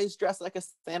always dress like a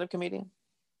stand-up comedian?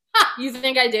 You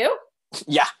think I do?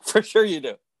 Yeah, for sure you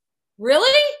do.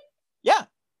 Really? Yeah.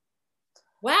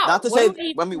 Wow. Not to say,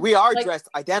 we are like, dressed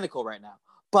identical right now,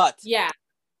 but yeah.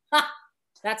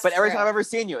 But every time I've ever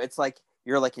seen you, it's like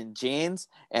you're like in jeans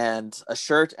and a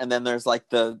shirt, and then there's like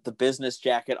the business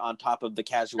jacket on top of the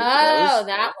casual clothes. Oh,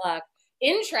 that look.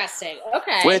 Interesting.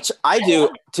 Okay. Which I do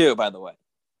too, by the way.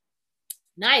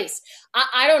 Nice.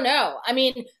 I don't know. I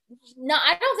mean, no,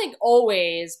 I don't think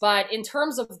always, but in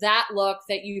terms of that look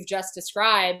that you've just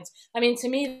described, I mean, to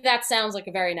me, that sounds like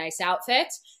a very nice outfit,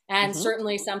 and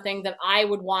certainly something that I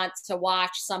would want to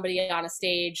watch somebody on a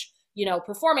stage,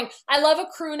 performing. I love a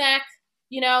crew neck,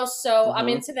 so I'm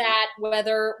into that,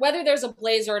 whether there's a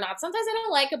blazer or not. Sometimes I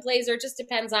don't like a blazer. It just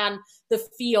depends on the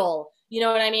feel. You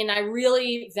know what I mean? I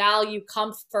really value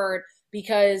comfort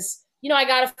because, I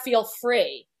got to feel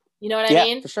free. You know what I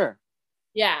mean? Yeah, for sure.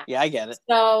 Yeah. Yeah, I get it.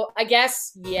 So I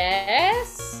guess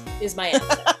yes is my answer.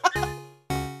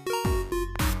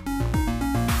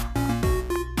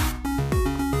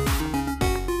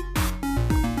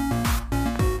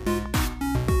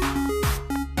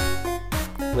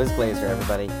 Liz Glazer,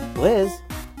 everybody. Liz,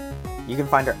 you can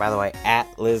find her, by the way,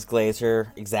 at Liz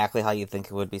Glazer, exactly how you think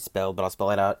it would be spelled, but I'll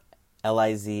spell it out.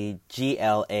 LizGlazer.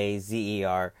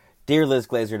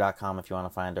 DearLizGlazer.com if you want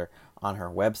to find her on her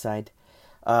website.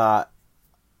 I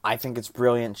think it's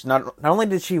brilliant. Not only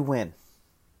did she win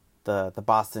the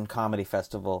Boston Comedy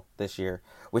Festival this year,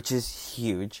 which is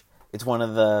huge. It's one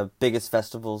of the biggest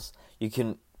festivals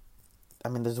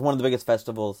there's one of the biggest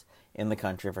festivals in the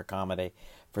country for comedy,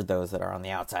 for those that are on the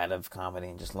outside of comedy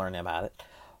and just learning about it.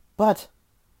 But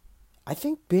I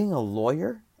think being a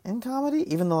lawyer in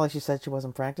comedy, even though like she said she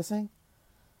wasn't practicing,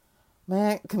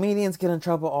 man, comedians get in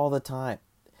trouble all the time.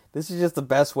 This is just the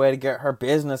best way to get her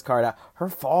business card out. Her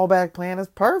fallback plan is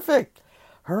perfect.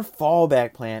 Her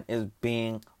fallback plan is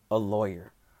being a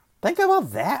lawyer. Think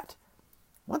about that.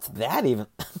 What's that even?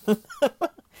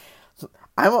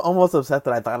 I'm almost upset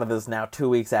that I thought of this now 2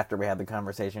 weeks after we had the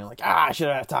conversation. Like, I should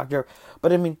have talked to her.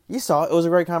 But I mean, you saw it was a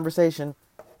great conversation.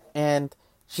 And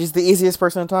she's the easiest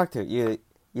person to talk to. You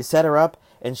set her up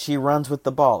and she runs with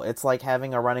the ball. It's like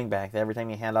having a running back. Every time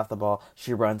you hand off the ball,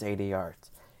 she runs 80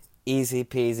 yards. Easy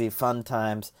peasy, fun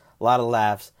times, a lot of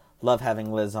laughs. Love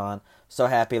having Liz on. So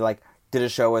happy, did a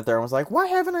show with her and was like, why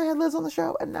haven't I had Liz on the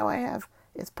show? And now I have.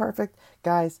 It's perfect.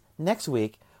 Guys, next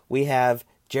week we have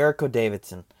Jericho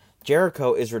Davidson.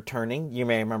 Jericho is returning. You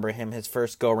may remember him, his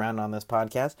first go-around on this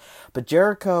podcast. But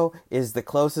Jericho is the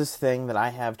closest thing that I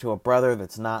have to a brother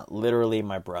that's not literally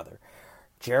my brother.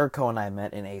 Jericho and I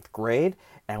met in 8th grade,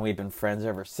 and we've been friends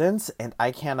ever since, and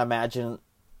I can't imagine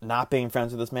not being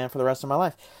friends with this man for the rest of my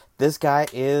life. This guy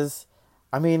is,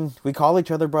 we call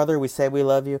each other brother, we say we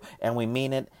love you, and we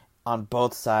mean it on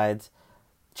both sides.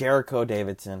 Jericho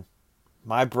Davidson,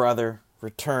 my brother,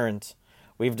 returns.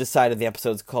 We've decided the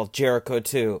episode's called Jericho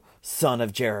 2, Son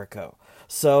of Jericho.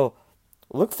 So,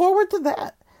 look forward to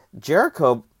that.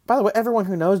 Jericho, by the way, everyone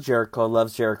who knows Jericho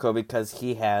loves Jericho because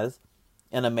he has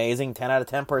an amazing 10 out of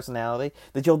 10 personality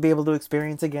that you'll be able to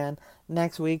experience again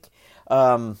next week.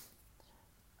 What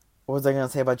was I going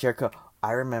to say about Jericho?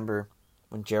 I remember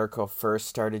when Jericho first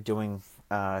started doing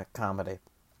comedy.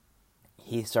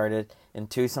 He started in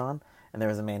Tucson, and there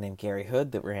was a man named Gary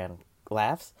Hood that ran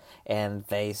Laughs, and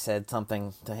they said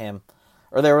something to him,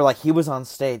 or they were like, he was on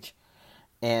stage,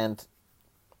 and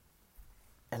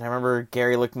I remember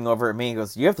Gary looking over at me and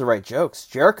goes, "You have to write jokes.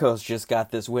 Jericho's just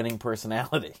got this winning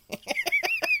personality."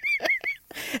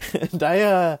 And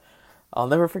I'll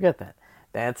never forget that.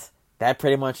 That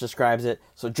pretty much describes it.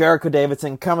 So Jericho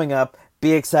Davidson coming up.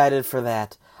 Be excited for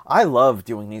that. I love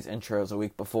doing these intros a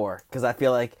week before because I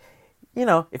feel like,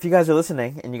 if you guys are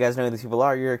listening and you guys know who these people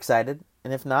are, you're excited.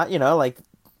 And if not,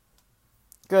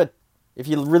 good. If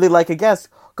you really like a guest,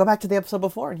 go back to the episode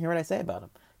before and hear what I say about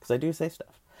them because I do say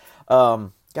stuff.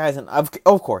 Guys, and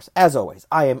of course, as always,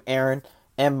 I am Aaron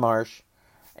M. Marsh,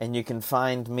 and you can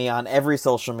find me on every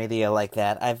social media like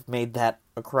that. I've made that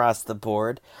across the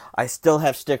board. I still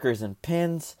have stickers and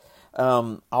pins.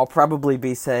 I'll probably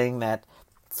be saying that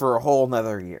for a whole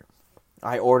nother year.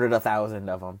 I ordered 1,000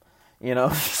 of them,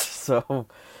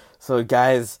 so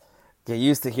guys, get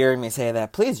used to hearing me say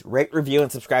that. Please rate, review,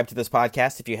 and subscribe to this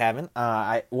podcast if you haven't.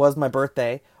 It was my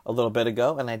birthday a little bit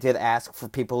ago, and I did ask for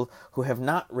people who have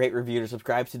not rate, reviewed, or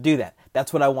subscribed to do that.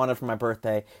 That's what I wanted for my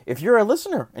birthday. If you're a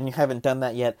listener and you haven't done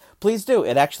that yet, please do.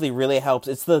 It actually really helps.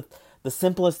 It's the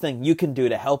simplest thing you can do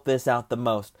to help this out the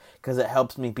most, because it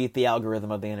helps me beat the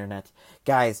algorithm of the internet.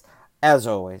 Guys, as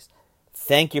always,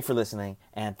 thank you for listening,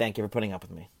 and thank you for putting up with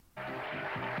me.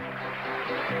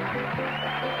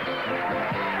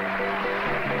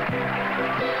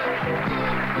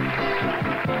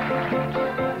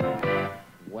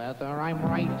 Whether I'm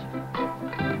right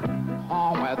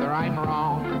or whether I'm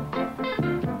wrong,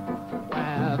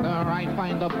 whether I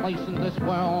find a place in this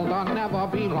world or never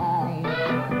belong,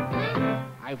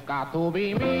 I've got to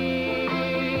be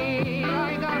me.